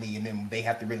your family, and then they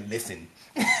have to really listen.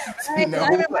 I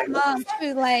remember my mom. She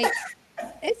was like,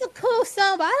 "It's a cool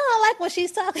song, but I don't like what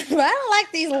she's talking about. I don't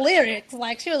like these lyrics."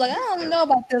 Like she was like, "I don't know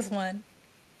about this one."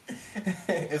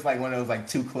 It's like one of those like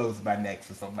 "Too Close" by Next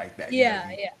or something like that. Yeah.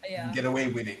 You get away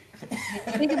with it.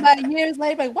 Think about it years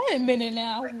later, like, wait a minute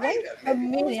now. Wait a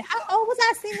minute. How old was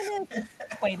I singing this?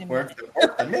 Wait a minute. Work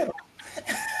the middle.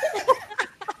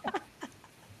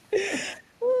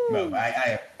 No,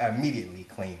 I immediately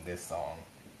claimed this song.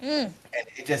 And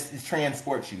it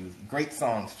transports you. Great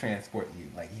songs transport you.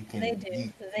 Like you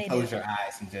close your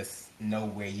eyes and just know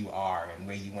where you are and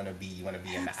where you want to be. You want to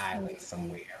be in the island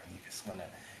somewhere. You just want to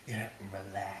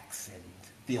relax and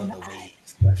feel the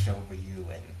waves rush over you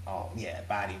and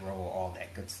body roll, all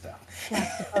that good stuff. Rock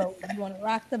the boat. You want to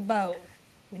rock the boat.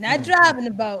 We're not driving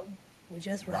the boat. We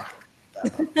just rock.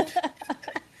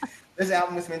 This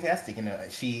album was fantastic.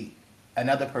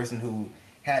 Another person who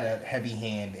had a heavy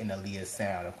hand in Aaliyah's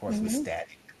sound, of course, was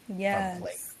Static. Yes. From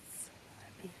Blake.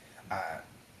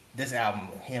 This album,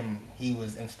 he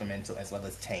was instrumental, as well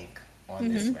as Tank on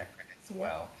this record as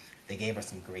well. They gave her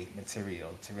some great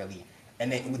material to really,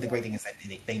 and the great thing is that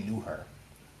they knew her,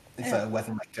 and so it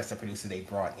wasn't like just a producer they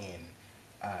brought in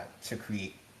to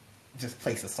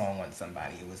place a song on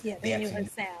somebody. It was they knew her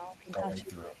sound going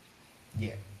through.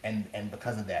 Yeah, and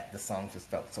because of that, the song just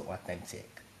felt so authentic.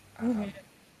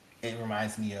 It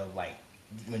reminds me of like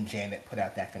when Janet put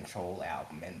out that Control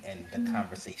album and the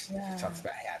conversation that she talks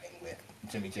about having with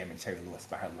Jimmy Jam and Terry Lewis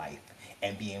about her life,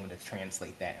 and being able to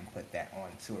translate that and put that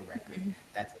onto a record.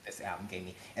 That's what this album gave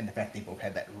me. And the fact they both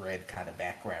had that red kind of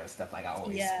background and stuff, like I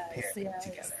always pair them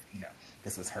together.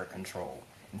 This was her control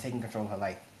and taking control of her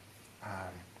life.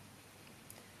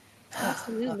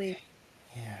 Absolutely. Okay.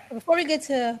 Yeah. Before we get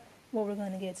to what we're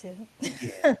going to get to,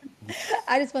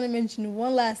 I just want to mention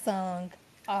one last song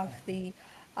off the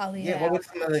Aaliyah. Yeah, what were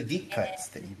some of the deep cuts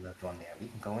that you left on there? We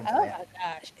can go into that. Oh my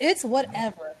gosh, it's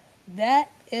Whatever. That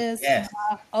is my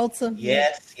ultimate.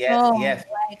 Yes.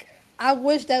 Like, I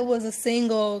wish that was a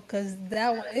single because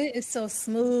that one, it is so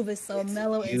smooth, it's so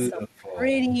mellow, beautiful. It's so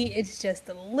pretty. It's just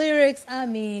the lyrics. I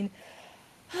mean,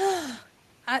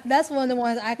 that's one of the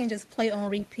ones I can just play on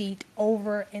repeat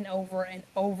over and over and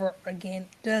over again.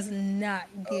 Does not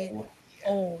get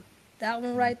old. That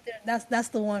one right there, that's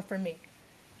the one for me.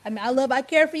 I mean, I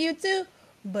Care for You too,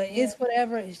 but it's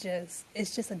Whatever. It's just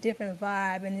a different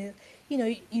vibe, and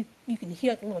you can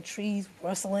hear like the little trees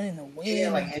rustling in the wind.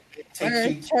 Yeah, like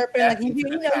birds chirping, like you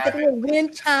get the little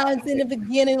wind chimes in the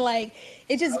beginning, like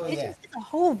it's a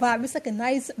whole vibe. It's like a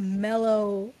nice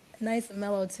mellow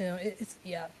tune.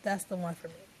 That's the one for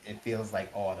me. It feels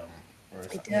like autumn or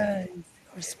something. It does,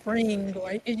 or spring,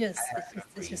 or it's just.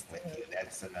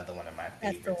 That's another one of my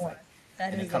favorites. That's the one.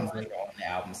 And it comes later on the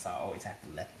album, so I always have to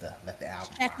let the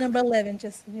album. Track number 11,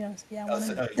 just so in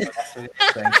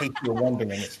case you're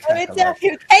wondering, it's track 11.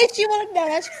 In case you want to know,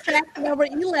 that's track number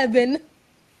 11.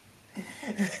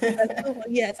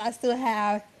 Yes, I still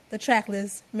have the track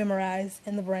list memorized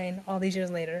in the brain all these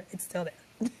years later. It's still there.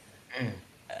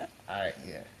 All right,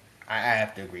 yeah, I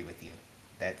have to agree with you.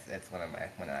 That's one of my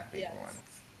favorite ones.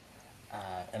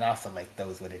 And also like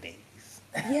Those Were the Days.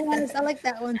 Yes, I like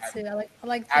that one too. I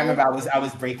like. I remember I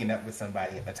was breaking up with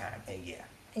somebody at the time,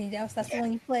 and that's the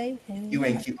one you play. You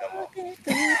ain't cute no more.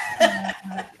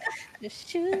 Just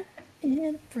shoot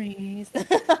in a freeze. Those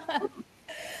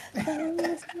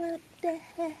were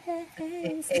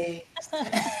days. Hey.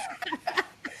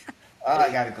 Oh,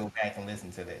 I gotta go back and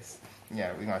listen to this.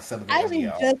 Yeah, we're gonna celebrate I actually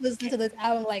Aaliyah. just listened to this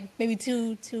album like maybe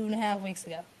two and a half weeks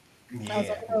ago. I was on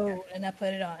Yeah, the road and I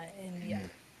put it on, and yeah,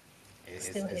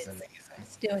 still it's hits. amazing.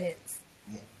 Still hits.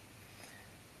 Yeah.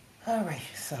 All right,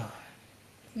 so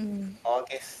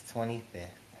August 25th,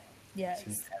 Yes.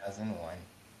 2001.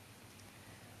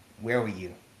 Where were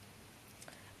you?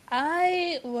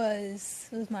 It was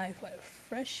my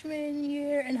freshman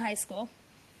year in high school.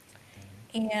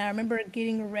 And I remember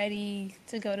getting ready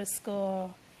to go to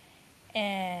school,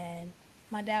 and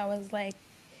my dad was like,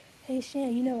 "Hey,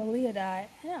 Shan, you know Aaliyah died."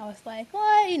 And I was like, "What?"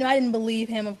 I didn't believe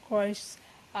him, of course.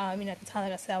 At the time,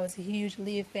 like I said, I was a huge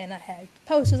Aaliyah fan. I had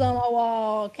posters on my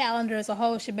wall, calendars, a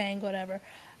whole shebang, whatever.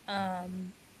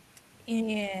 And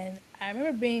I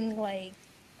remember being like,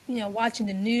 watching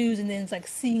the news and then it's like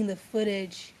seeing the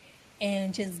footage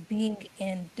and just being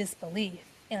in disbelief.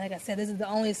 And like I said, this is the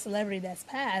only celebrity that's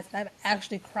passed I've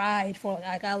actually cried for.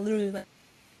 Like I literally like,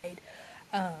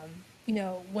 cried,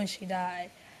 when she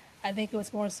died. I think it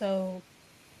was more so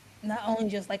not only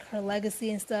just like her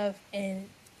legacy and stuff and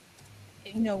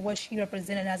what she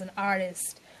represented as an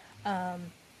artist.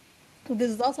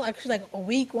 This is also actually like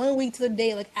 1 week to the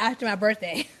day like after my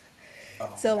birthday. Oh,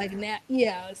 So like now,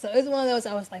 yeah. So it's one of those.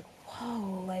 I was like,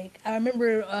 whoa. Like I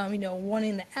remember,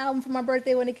 wanting the album for my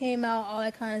birthday when it came out, all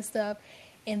that kind of stuff.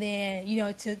 And then,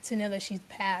 to know that she's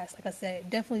passed, like I said,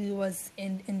 definitely was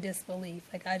in disbelief.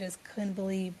 Like I just couldn't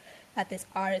believe that this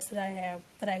artist that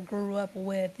I grew up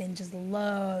with and just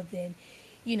loved and,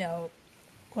 you know,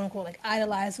 quote unquote like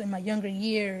idolized in my younger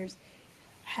years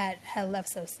had left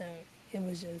so soon. It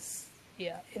was just,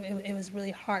 yeah, it was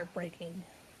really heartbreaking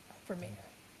for me.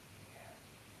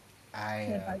 I,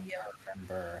 What about you? I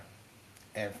remember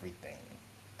everything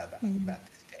about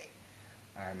this day.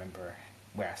 I remember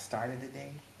where I started the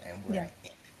day and where Yeah, I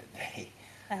ended the day.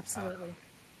 absolutely.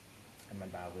 I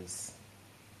remember I was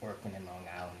working in Long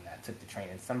Island and I took the train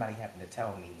and somebody happened to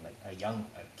tell me, like a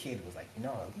kid was like,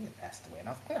 Aaliyah passed away. And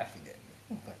I was like, no, she didn't.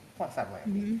 But don't stop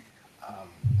blaming me. Um,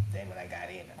 then when I got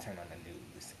in, I turned on the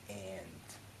news and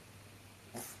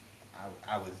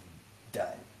I was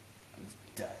done. I was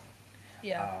done.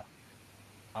 Yeah.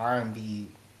 R&B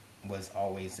was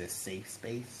always a safe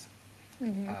space.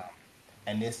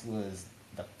 And this was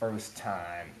the first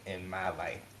time in my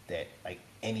life that like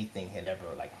anything had ever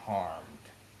like harmed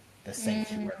the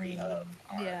sanctuary of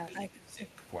Yeah. R&B music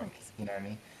for me. You know what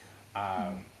I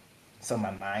mean? So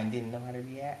my mind didn't know how to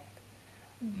react.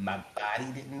 My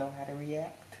body didn't know how to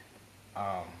react.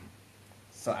 Um,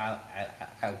 so I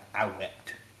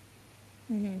wept.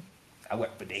 I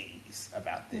wept for days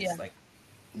about this. Yeah. Like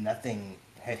nothing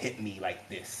had hit me like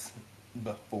this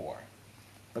before,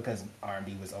 because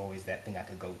R&B was always that thing I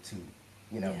could go to,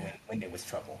 Yeah. when there was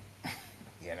trouble,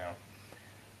 you know.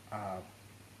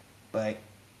 But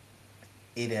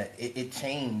it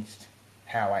changed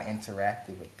how I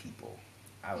interacted with people.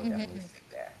 I would definitely say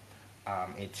that.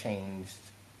 It changed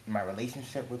my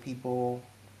relationship with people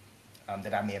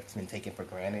that I may have been taking for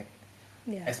granted,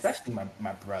 Yes. especially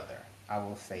my brother. I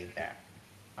will say that.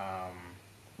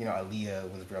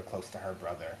 Aaliyah was real close to her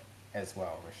brother as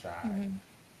well, Rashad.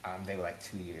 They were like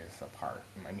 2 years apart.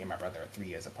 Me and my brother are 3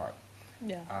 years apart.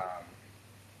 Yeah.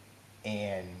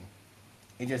 And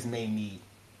it just made me,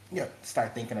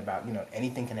 start thinking about,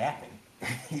 anything can happen,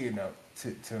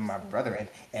 to my brother.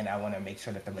 And I want to make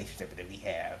sure that the relationship that we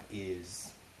have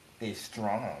is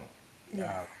strong.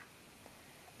 Yeah.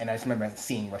 And I just remember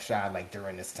seeing Rashad like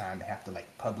during this time have to like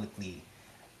publicly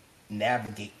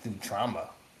navigate through trauma,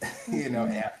 and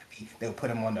have to be, they'll put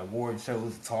him on the award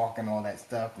shows, talk and all that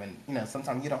stuff, and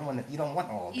sometimes you don't want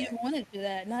all You that. don't want to do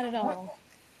that, not at all.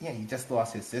 Yeah, he just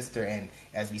lost his sister, and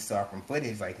as we saw from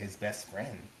footage, like his best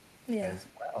friend Yeah. as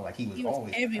well. Like he was He was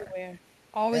always everywhere.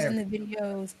 Always in the Every-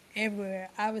 videos, everywhere.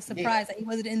 I was yeah, surprised that he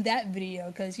wasn't in that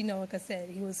video because, like I said,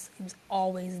 he was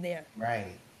always there.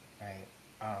 right, right.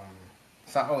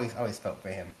 So I always felt for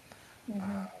him.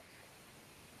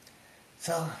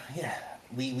 So yeah,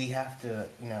 we have to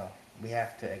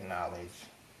acknowledge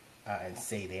and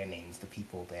say their names, the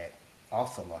people that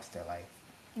also lost their life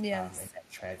Yes. in that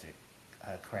tragic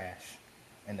crash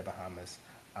in the Bahamas.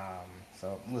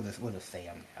 So we'll just say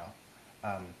them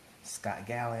now. Scott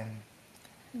Gallen,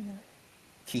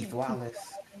 Keith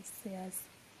Wallace, Yes.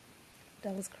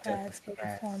 Douglas Douglas Kratz, David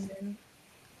Kratz, Foreman,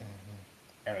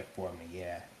 Eric Foreman,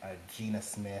 yeah, Gina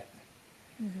Smith,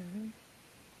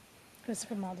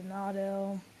 Christopher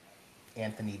Maldonado,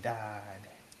 Anthony Dodd,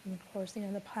 and of course,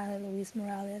 the pilot Luis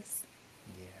Morales.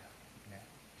 yeah,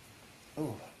 yeah.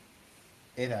 Ooh,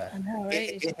 It I know, right?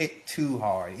 it, it hit too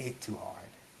hard. It hit too hard.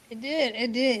 It did.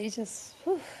 It did. It just.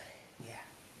 Whew. Yeah,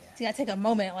 yeah, You gotta take a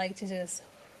moment, like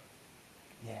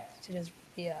yeah. to just,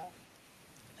 yeah.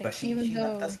 Like But she even she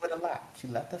left though us with a lot. She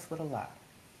left us with a lot.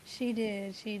 she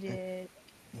did,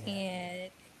 Yeah,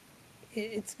 and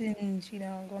it's been,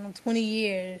 going on 20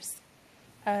 years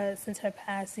since her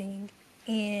passing,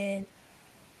 and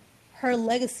her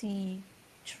legacy,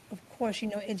 of course,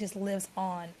 it just lives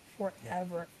on yeah,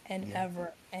 forever and yeah.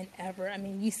 ever and ever. I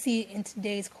mean, you see it in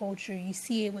today's culture. You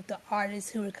see it with the artists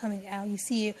who are coming out. You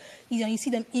see it, you see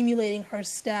them emulating her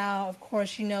style, of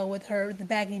course, with the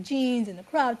baggy jeans and the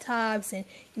crop tops, and,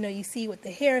 you see it with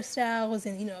the hairstyles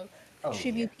and, the Oh yeah.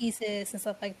 tribute pieces and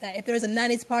stuff like that. If there's a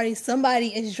 90s party, somebody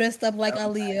is dressed up like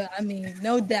Somebody. Aaliyah. I mean,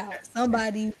 no doubt.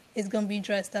 Somebody is going to be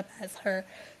dressed up as her.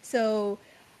 So,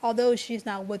 although she's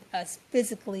not with us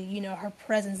physically, her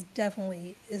presence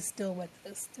definitely is still with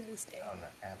us to this day. Oh no,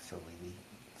 absolutely. We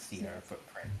see her Yes.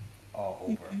 footprint all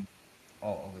over,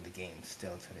 all over the game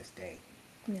still to this day.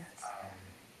 Yes.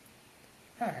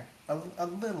 All right, a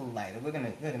little lighter. We're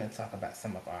gonna talk about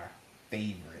some of our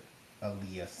favorite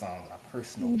Aaliyah songs, our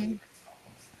personal favorite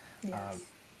songs. Yes.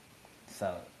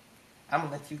 So I'm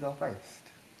gonna let you go first.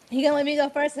 You gonna let me go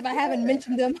first if I haven't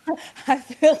mentioned them? I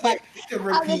feel Yeah, like you can I've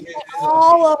repeat mentioned it. It's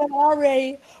all okay. of them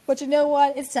already. But you know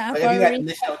what? It's time But for if a you got to recap.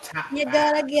 list your top You're five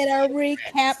gonna get a recap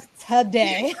tracks, yeah,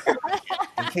 today.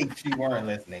 in case you weren't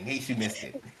listening, in case you missed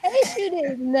it. In case you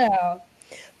didn't know.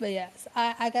 But yes,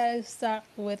 I gotta start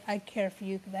with "I Care for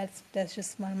You." That's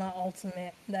just my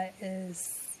ultimate. That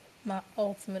is my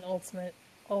ultimate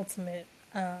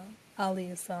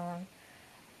Aaliyah song.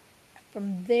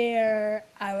 From there,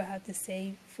 I would have to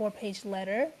say "4 Page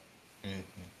Letter,"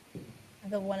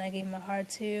 the one I gave my heart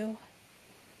to.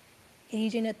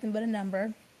 "AJ Nothing But a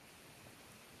Number."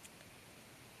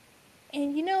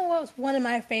 And you know what's one of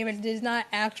my favorites? It's not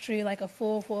actually like a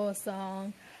full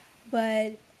song,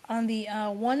 but on the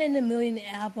One in a Million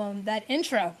album, that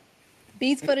intro,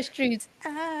 "Beats for the Streets."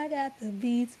 I got the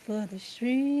beats for the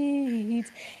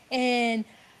streets, and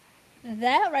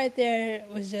that right there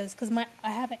was just because I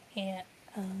have an aunt.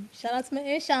 Shout out to my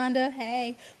aunt Shonda,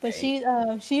 hey! But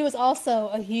Hey, she was also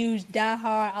a huge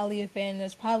diehard Aaliyah fan.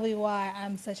 That's probably why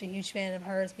I'm such a huge fan of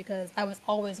hers because I was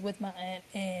always with my aunt.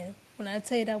 And when I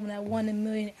tell you that when that One in a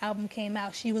Million album came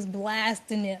out, she was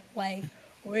blasting it like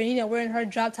we're in her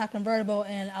drop top convertible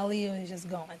and Aaliyah was just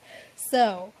going.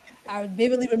 So I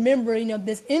vividly remember,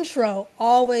 this intro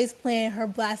always playing her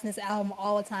blasting this album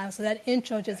all the time. So that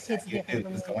intro just that's how hits you do. different for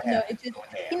me. It's going It down. just,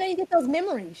 Going down. you get those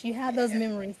memories. You have those Yeah.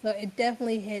 memories. So it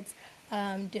definitely hits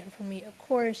different for me. Of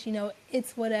course,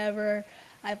 It's Whatever.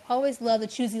 I've always loved the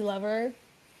Choosy Lover.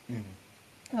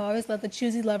 I always loved the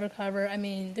Choosy Lover cover. I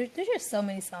mean, there's just so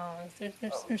many songs. Oh,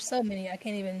 There's so many. I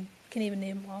can't even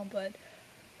name them all. But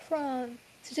from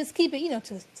to just keep it,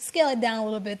 to scale it down a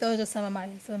little bit, those are some of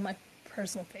my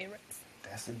personal favorites.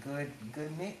 that's a good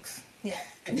mix. Yeah.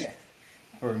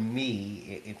 For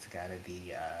me, it's got to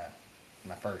be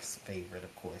my first favorite,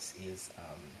 of course, is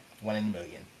One in a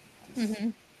Million.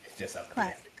 It's just up there.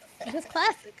 Classic. It's just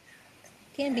classic.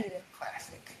 Can't beat it.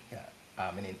 Classic. Yeah.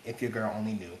 And then If Your Girl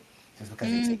Only Knew, just because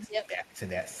it takes me Yep. back to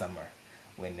that summer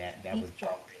when that was Sure.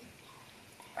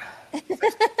 bumping.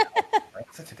 Such a good album. Right?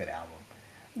 Such a good album.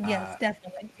 Yes,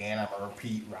 definitely. And I'm gonna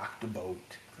repeat "Rock the Boat"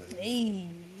 'cause- Hey.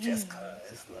 just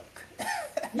cause. Look,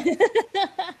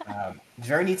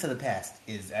 "Journey to the Past"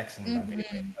 is actually my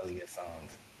favorite Aaliyah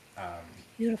songs.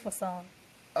 Beautiful song.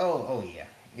 Oh yeah,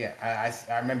 yeah.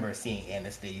 I remember seeing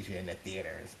Anastasia in the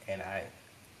theaters, and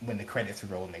when the credits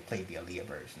rolled and they played the Aaliyah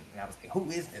version, and I was like, "Who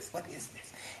is this? What is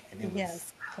this?" And it was,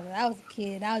 Yes. When I was a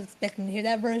kid, I was expecting to hear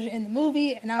that version in the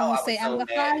movie, and I oh, will I was say I so was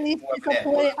mad. highly Whoever that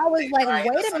disappointed. I was they like, crying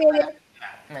or wait a something. minute,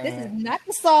 this is Man. not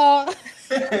the song.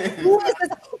 Who is this?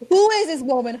 Who is this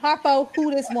woman? Harpo,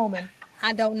 who this woman?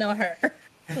 I don't know her.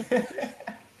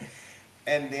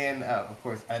 And then, of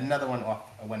course, another one off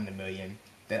One in a Million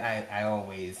that I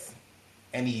always,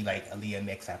 any like Aaliyah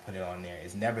mix I put it on there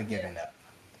is Never Giving Up.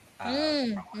 From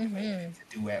One in a Million. It's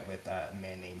a duet with a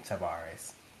man named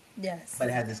Tavares. Yes. But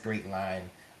it has this great line,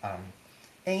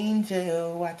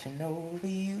 "Angel watching over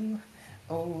you,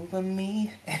 over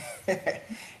me," and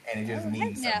it just All right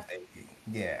means now. something.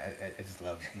 Yeah, I just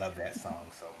love that song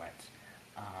so much.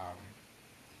 Um,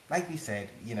 like we said,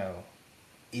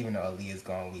 even though Aaliyah's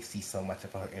gone, we see so much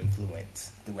of her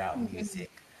influence throughout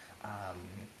music. Um,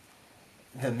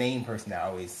 the main person I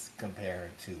always compare her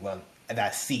to, well, that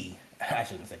I see, I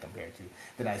shouldn't say compare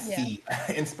to, that I Yeah. see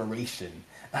inspiration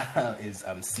is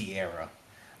Sierra.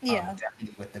 Yeah.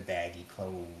 Definitely with the baggy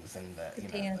clothes and the, The you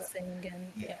know, dancing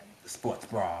and yeah, yeah. the sports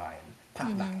bra and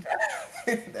pop lock,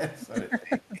 that sort of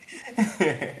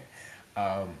thing.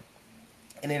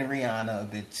 And then Rihanna a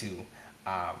bit too.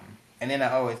 And then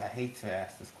I hate to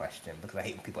ask this question because I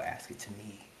hate when people ask it to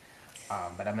me.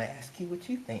 But I'm gonna ask you what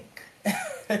you think.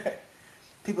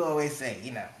 People always say,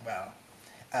 well,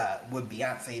 would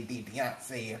Beyonce be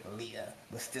Beyonce if Aaliyah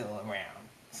was still around?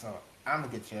 So I'm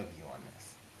gonna get your view on this.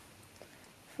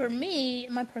 For me,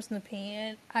 my personal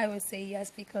opinion, I would say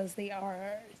yes because they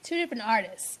are two different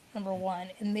artists, number one,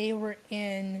 and they were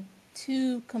in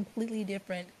two completely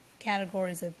different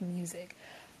categories of music.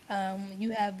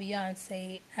 You have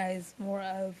Beyonce as more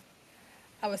of,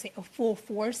 I would say, a full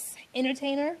force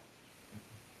entertainer,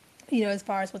 as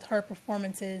far as with her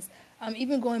performances.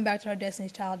 Even going back to her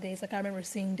Destiny's Child days, like I remember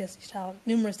seeing Destiny's Child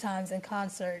numerous times in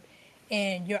concert,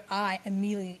 and your eye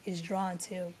immediately is drawn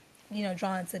to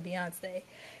Beyonce.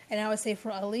 And I would say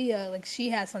for Aaliyah, like she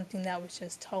had something that was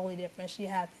just totally different. She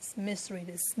had this mystery,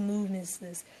 this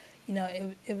smoothness,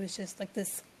 it was just like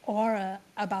this aura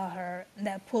about her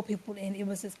that pulled people in. It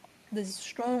was this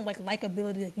strong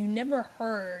likability that you never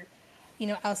heard,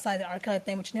 outside the R. Kelly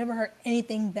thing, but you never heard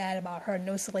anything bad about her,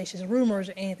 no salacious rumors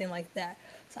or anything like that.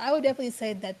 So I would definitely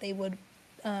say that they would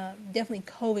definitely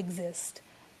coexist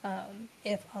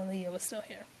if Aaliyah was still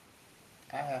here.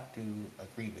 I have to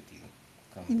agree with you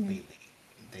completely.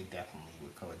 They definitely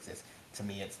would coexist. To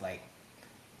me, it's like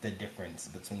the difference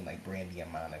between like Brandy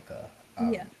and Monica.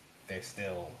 They're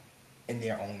still in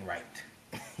their own right,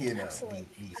 Absolutely.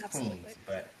 these Absolutely. queens,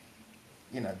 but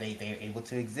they're able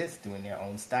to exist doing their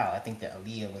own style. I think that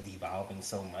Aaliyah was evolving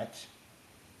so much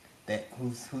that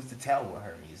who's to tell what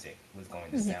her music was going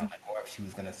to sound like, or if she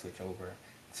was going to switch over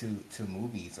to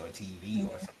movies or TV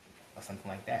or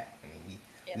something like that. I mean,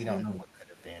 we don't know what could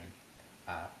have been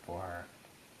for her.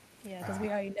 Yeah, because we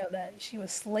already know that she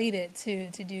was slated to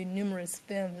do numerous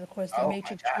films, of course, the Oh my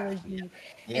Matrix God. trilogy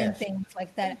Yeah. and things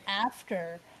like that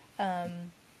after,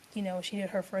 she did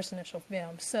her first initial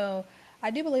film. So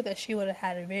I do believe that she would have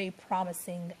had a very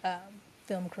promising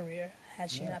film career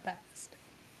had she not passed.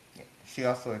 Yeah. She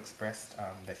also expressed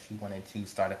that she wanted to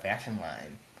start a fashion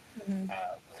line with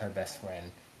her best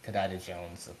friend, Kadada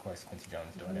Jones, of course, Quincy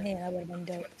Jones' daughter. Man, that would have been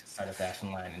She dope. wanted to start a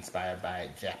fashion line inspired by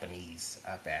Japanese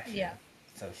fashion. Yeah.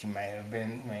 So she might have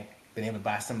been able to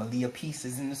buy some Aaliyah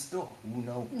pieces in the store. Who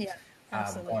knows? Yeah,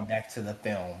 absolutely. Going back to the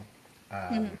film,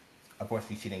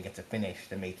 unfortunately she didn't get to finish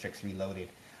The Matrix Reloaded.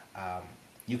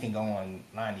 You can go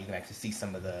online, you can actually see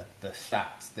some of the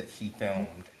shots that she filmed,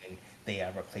 and they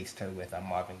replaced her with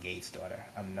Marvin Gaye's daughter,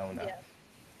 Nona. Yeah.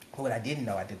 What I didn't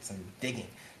know, I did some digging.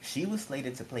 She was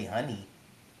slated to play Honey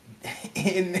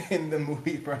in the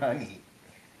movie for Honey.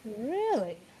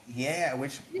 Really? Yeah,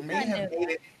 which Did may not know have made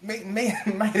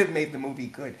it might have made the movie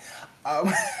good.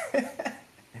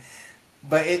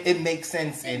 But it makes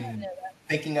sense Did not in know that.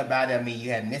 thinking about it. I mean, you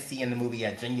had Missy in the movie, you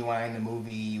had Genuine in the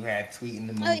movie, you had Tweet in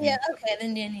the movie. Oh yeah, okay,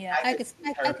 then yeah, I I could could, see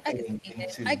I her could see fitting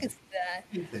it. into I could see that.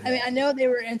 into I mean, that. I know they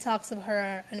were in talks of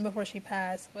her, and before she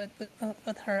passed, with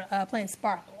her playing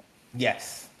Sparkle,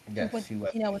 Yes, with she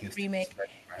was. with the remake,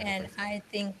 and I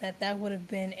think that would have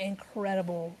been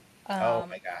incredible. Oh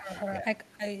my gosh! For her,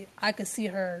 Yeah. I could see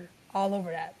her all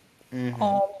over that, Mm-hmm.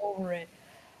 all over it.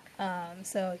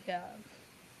 So yeah,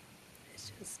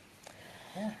 it's just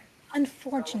Yeah.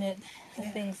 unfortunate that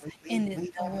Yeah, things we ended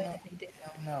the don't way know. that they did. We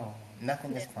don't know.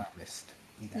 Nothing is promised.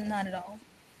 You guys. Not at all.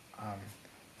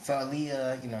 So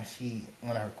Aaliyah,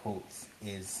 one of her quotes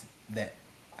is that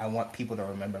I want people to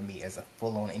remember me as a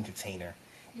full-on entertainer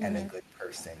and a good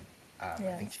person. I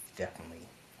Yes. think she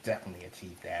definitely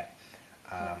achieved that.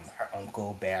 Yes. Her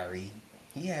uncle Barry,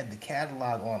 he had the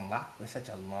catalog on lock for such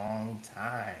a long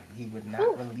time. He would not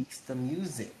Whew. release the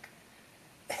music.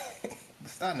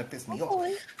 It's starting to piss me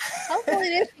Hopefully, off. hopefully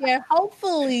this year.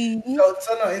 Hopefully.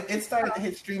 So no, it started to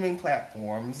hit streaming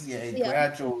platforms. Yeah,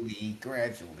 Yeah.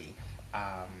 gradually.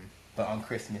 But on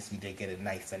Christmas we did get a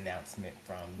nice announcement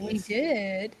from We this.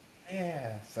 did.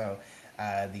 Yeah. So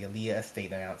the Aaliyah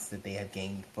estate announced that they have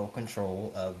gained full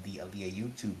control of the Aaliyah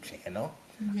YouTube channel.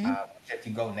 If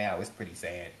you go now, it's pretty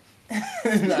sad.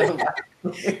 Not a lot.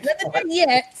 Not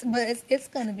yet, but it's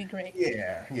gonna be great.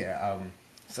 Yeah.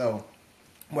 So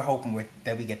we're hoping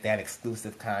that we get that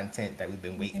exclusive content that we've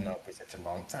been waiting on for such a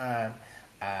long time.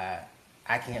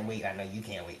 I can't wait. I know you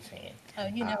can't wait, Shan. Oh,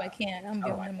 you know I can't. I'm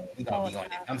giving them We're all gonna the be on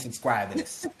it. time. I'm subscribing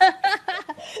this.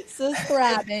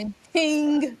 Subscribe and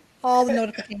ping all the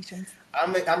notifications.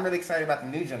 I'm really excited about the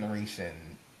new generation.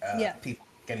 Yeah. People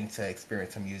getting to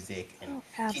experience her music and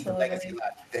Oh, keep the legacy absolutely.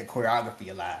 alive, keep that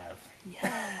choreography alive.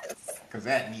 Yes. Because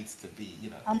that needs to be,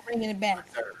 I'm bringing it back.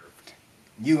 preserved.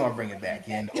 You gonna bring it back,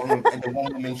 yeah. And the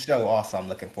One Woman Show also I'm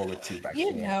looking forward to by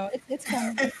You Shan. know, it's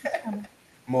coming. It's coming.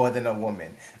 More than a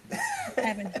woman.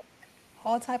 Having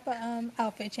all type of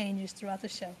outfit changes throughout the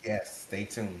show. Yes, stay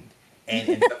tuned.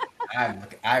 And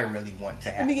something I really want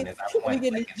to happen is I Let me want get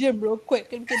in the like gym real quick.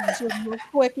 Let me get in the gym real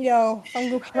quick, yo. I'm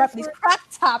gonna wrap these crop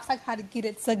tops. I gotta get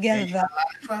it yeah, you together. got a lot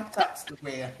of crop tops to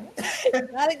wear.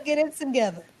 Gotta get it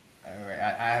together. All right,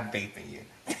 I have faith in you.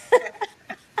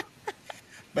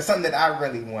 But something that I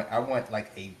really want, I want like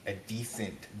a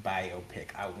decent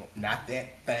biopic. I want not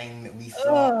that thing that we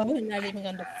saw Oh, we're not even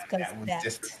gonna discuss that was that.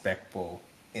 disrespectful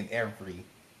in every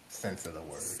sense of the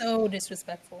word. So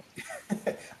disrespectful.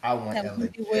 I want That a Wendy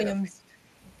legitimate, Williams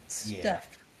yeah, stuff.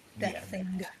 That yeah.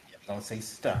 thing. Don't say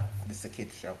stuff. This is a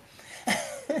kid's show.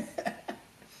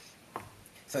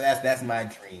 So that's my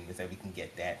dream is that we can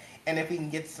get that, and if we can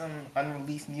get some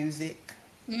unreleased music,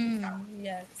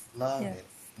 Yes. love Yes. it.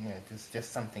 Yeah,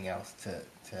 just something else to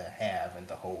have and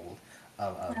to hold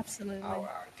of Absolutely.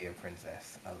 our dear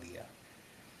princess Aaliyah.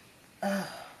 Oh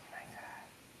my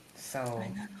God! So I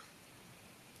know.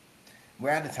 we're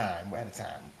out of time. We're out of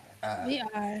time. We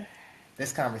are.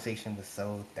 This conversation was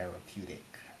so therapeutic.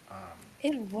 Um,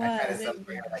 It I try to was. It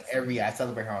celebrate her like was. every year. I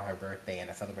celebrate her on her birthday, and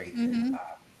I celebrate Mm-hmm.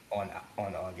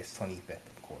 on August 25th,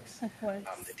 of course, Of course.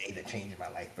 the day that changed my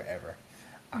life forever.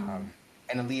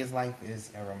 And Aaliyah's life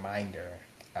is a reminder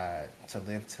to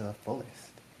live to the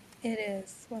fullest. It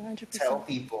is 100%. Tell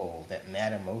people that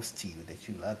matter most to you that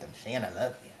you love them. Shan, I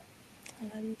love you.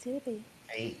 I love you too, babe.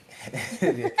 Hey,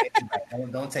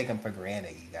 don't take them for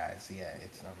granted, you guys. Yeah,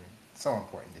 it's so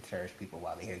important to cherish people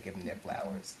while they're here, give them their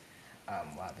flowers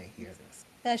while they're here.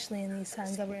 Especially in these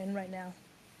times that we're in right now.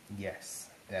 Yes,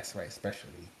 that's right,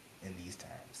 especially in these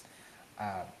times.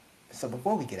 So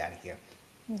before we get out of here,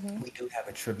 we do have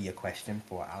a trivia question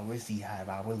for our Z-Hive,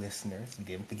 our listeners. We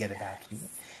didn't forget about you.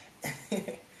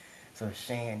 So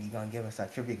Shan, you gonna give us our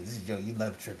trivia? Because this is Joe, you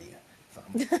love trivia. So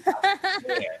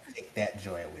take that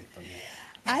joy away from you.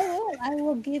 I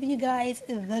will give you guys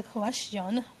the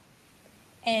question.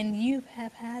 And you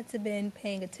have had to been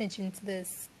paying attention to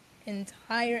this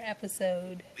entire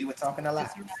episode. We were talking a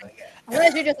lot. So yeah.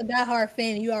 Unless you're just a diehard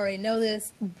fan and you already know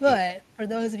this. But for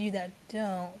those of you that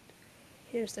don't,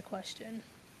 here's the question.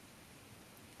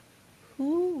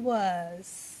 Who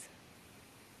was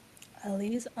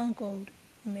Aaliyah's uncle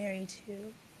married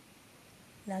to?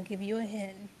 And I'll give you a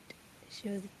hint. She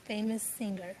was a famous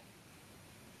singer.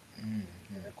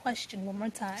 The question one more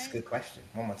time. It's a good question.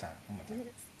 One more time. One more time.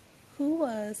 Yes. Who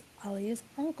was Aaliyah's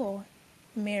uncle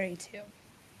married to?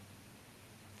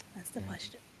 That's the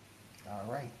question. All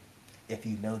right. If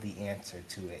you know the answer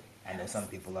to it, I know some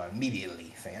people are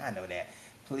immediately saying, I know that.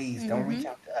 Please don't reach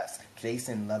out to us.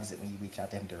 Jason loves it when you reach out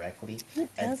to him directly. He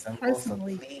And does some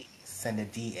personally. also please send a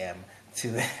DM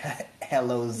to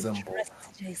Hello Zumble Trust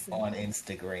Jason. on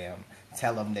Instagram.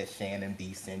 Tell them that Shannon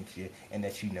B sent you and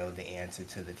that you know the answer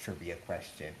to the trivia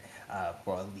question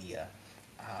for Aaliyah.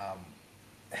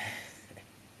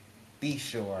 Be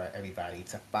sure, everybody,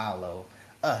 to follow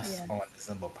us Yes. on the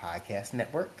Zumble Podcast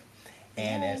Network.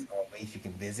 And as always, you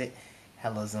can visit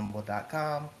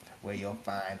hellozumble.com where you'll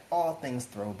find all things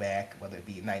throwback, whether it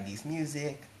be 90s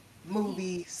music,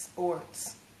 movies,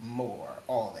 sports, more,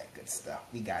 all that good stuff.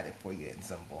 We got it for you at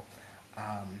Zumble.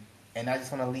 And I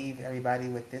just want to leave everybody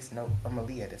with this note from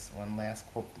Aaliyah, this one last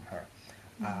quote from her.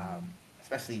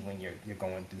 Especially when you're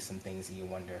going through some things and you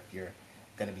wonder if you're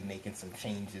going to be making some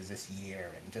changes this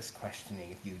year and just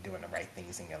questioning if you're doing the right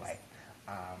things in your life.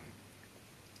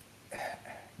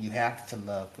 You have to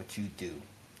love what you do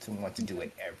to want to do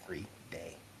it every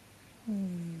day.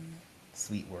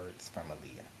 Sweet words from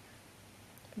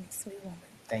Aaliyah. Sweet woman.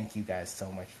 Thank you guys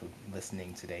so much for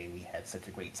listening today. We had such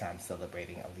a great time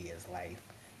celebrating Aaliyah's life.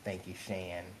 Thank you,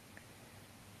 Shan,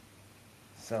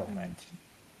 so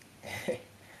much.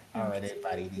 All right,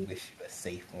 everybody, we wish you a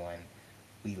safe one.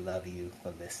 We love you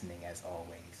for listening as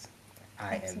always.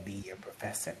 I am B, your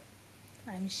professor.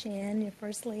 I'm Shan, your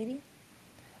first lady.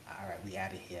 All right, we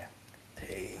out of here.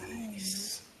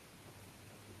 Peace.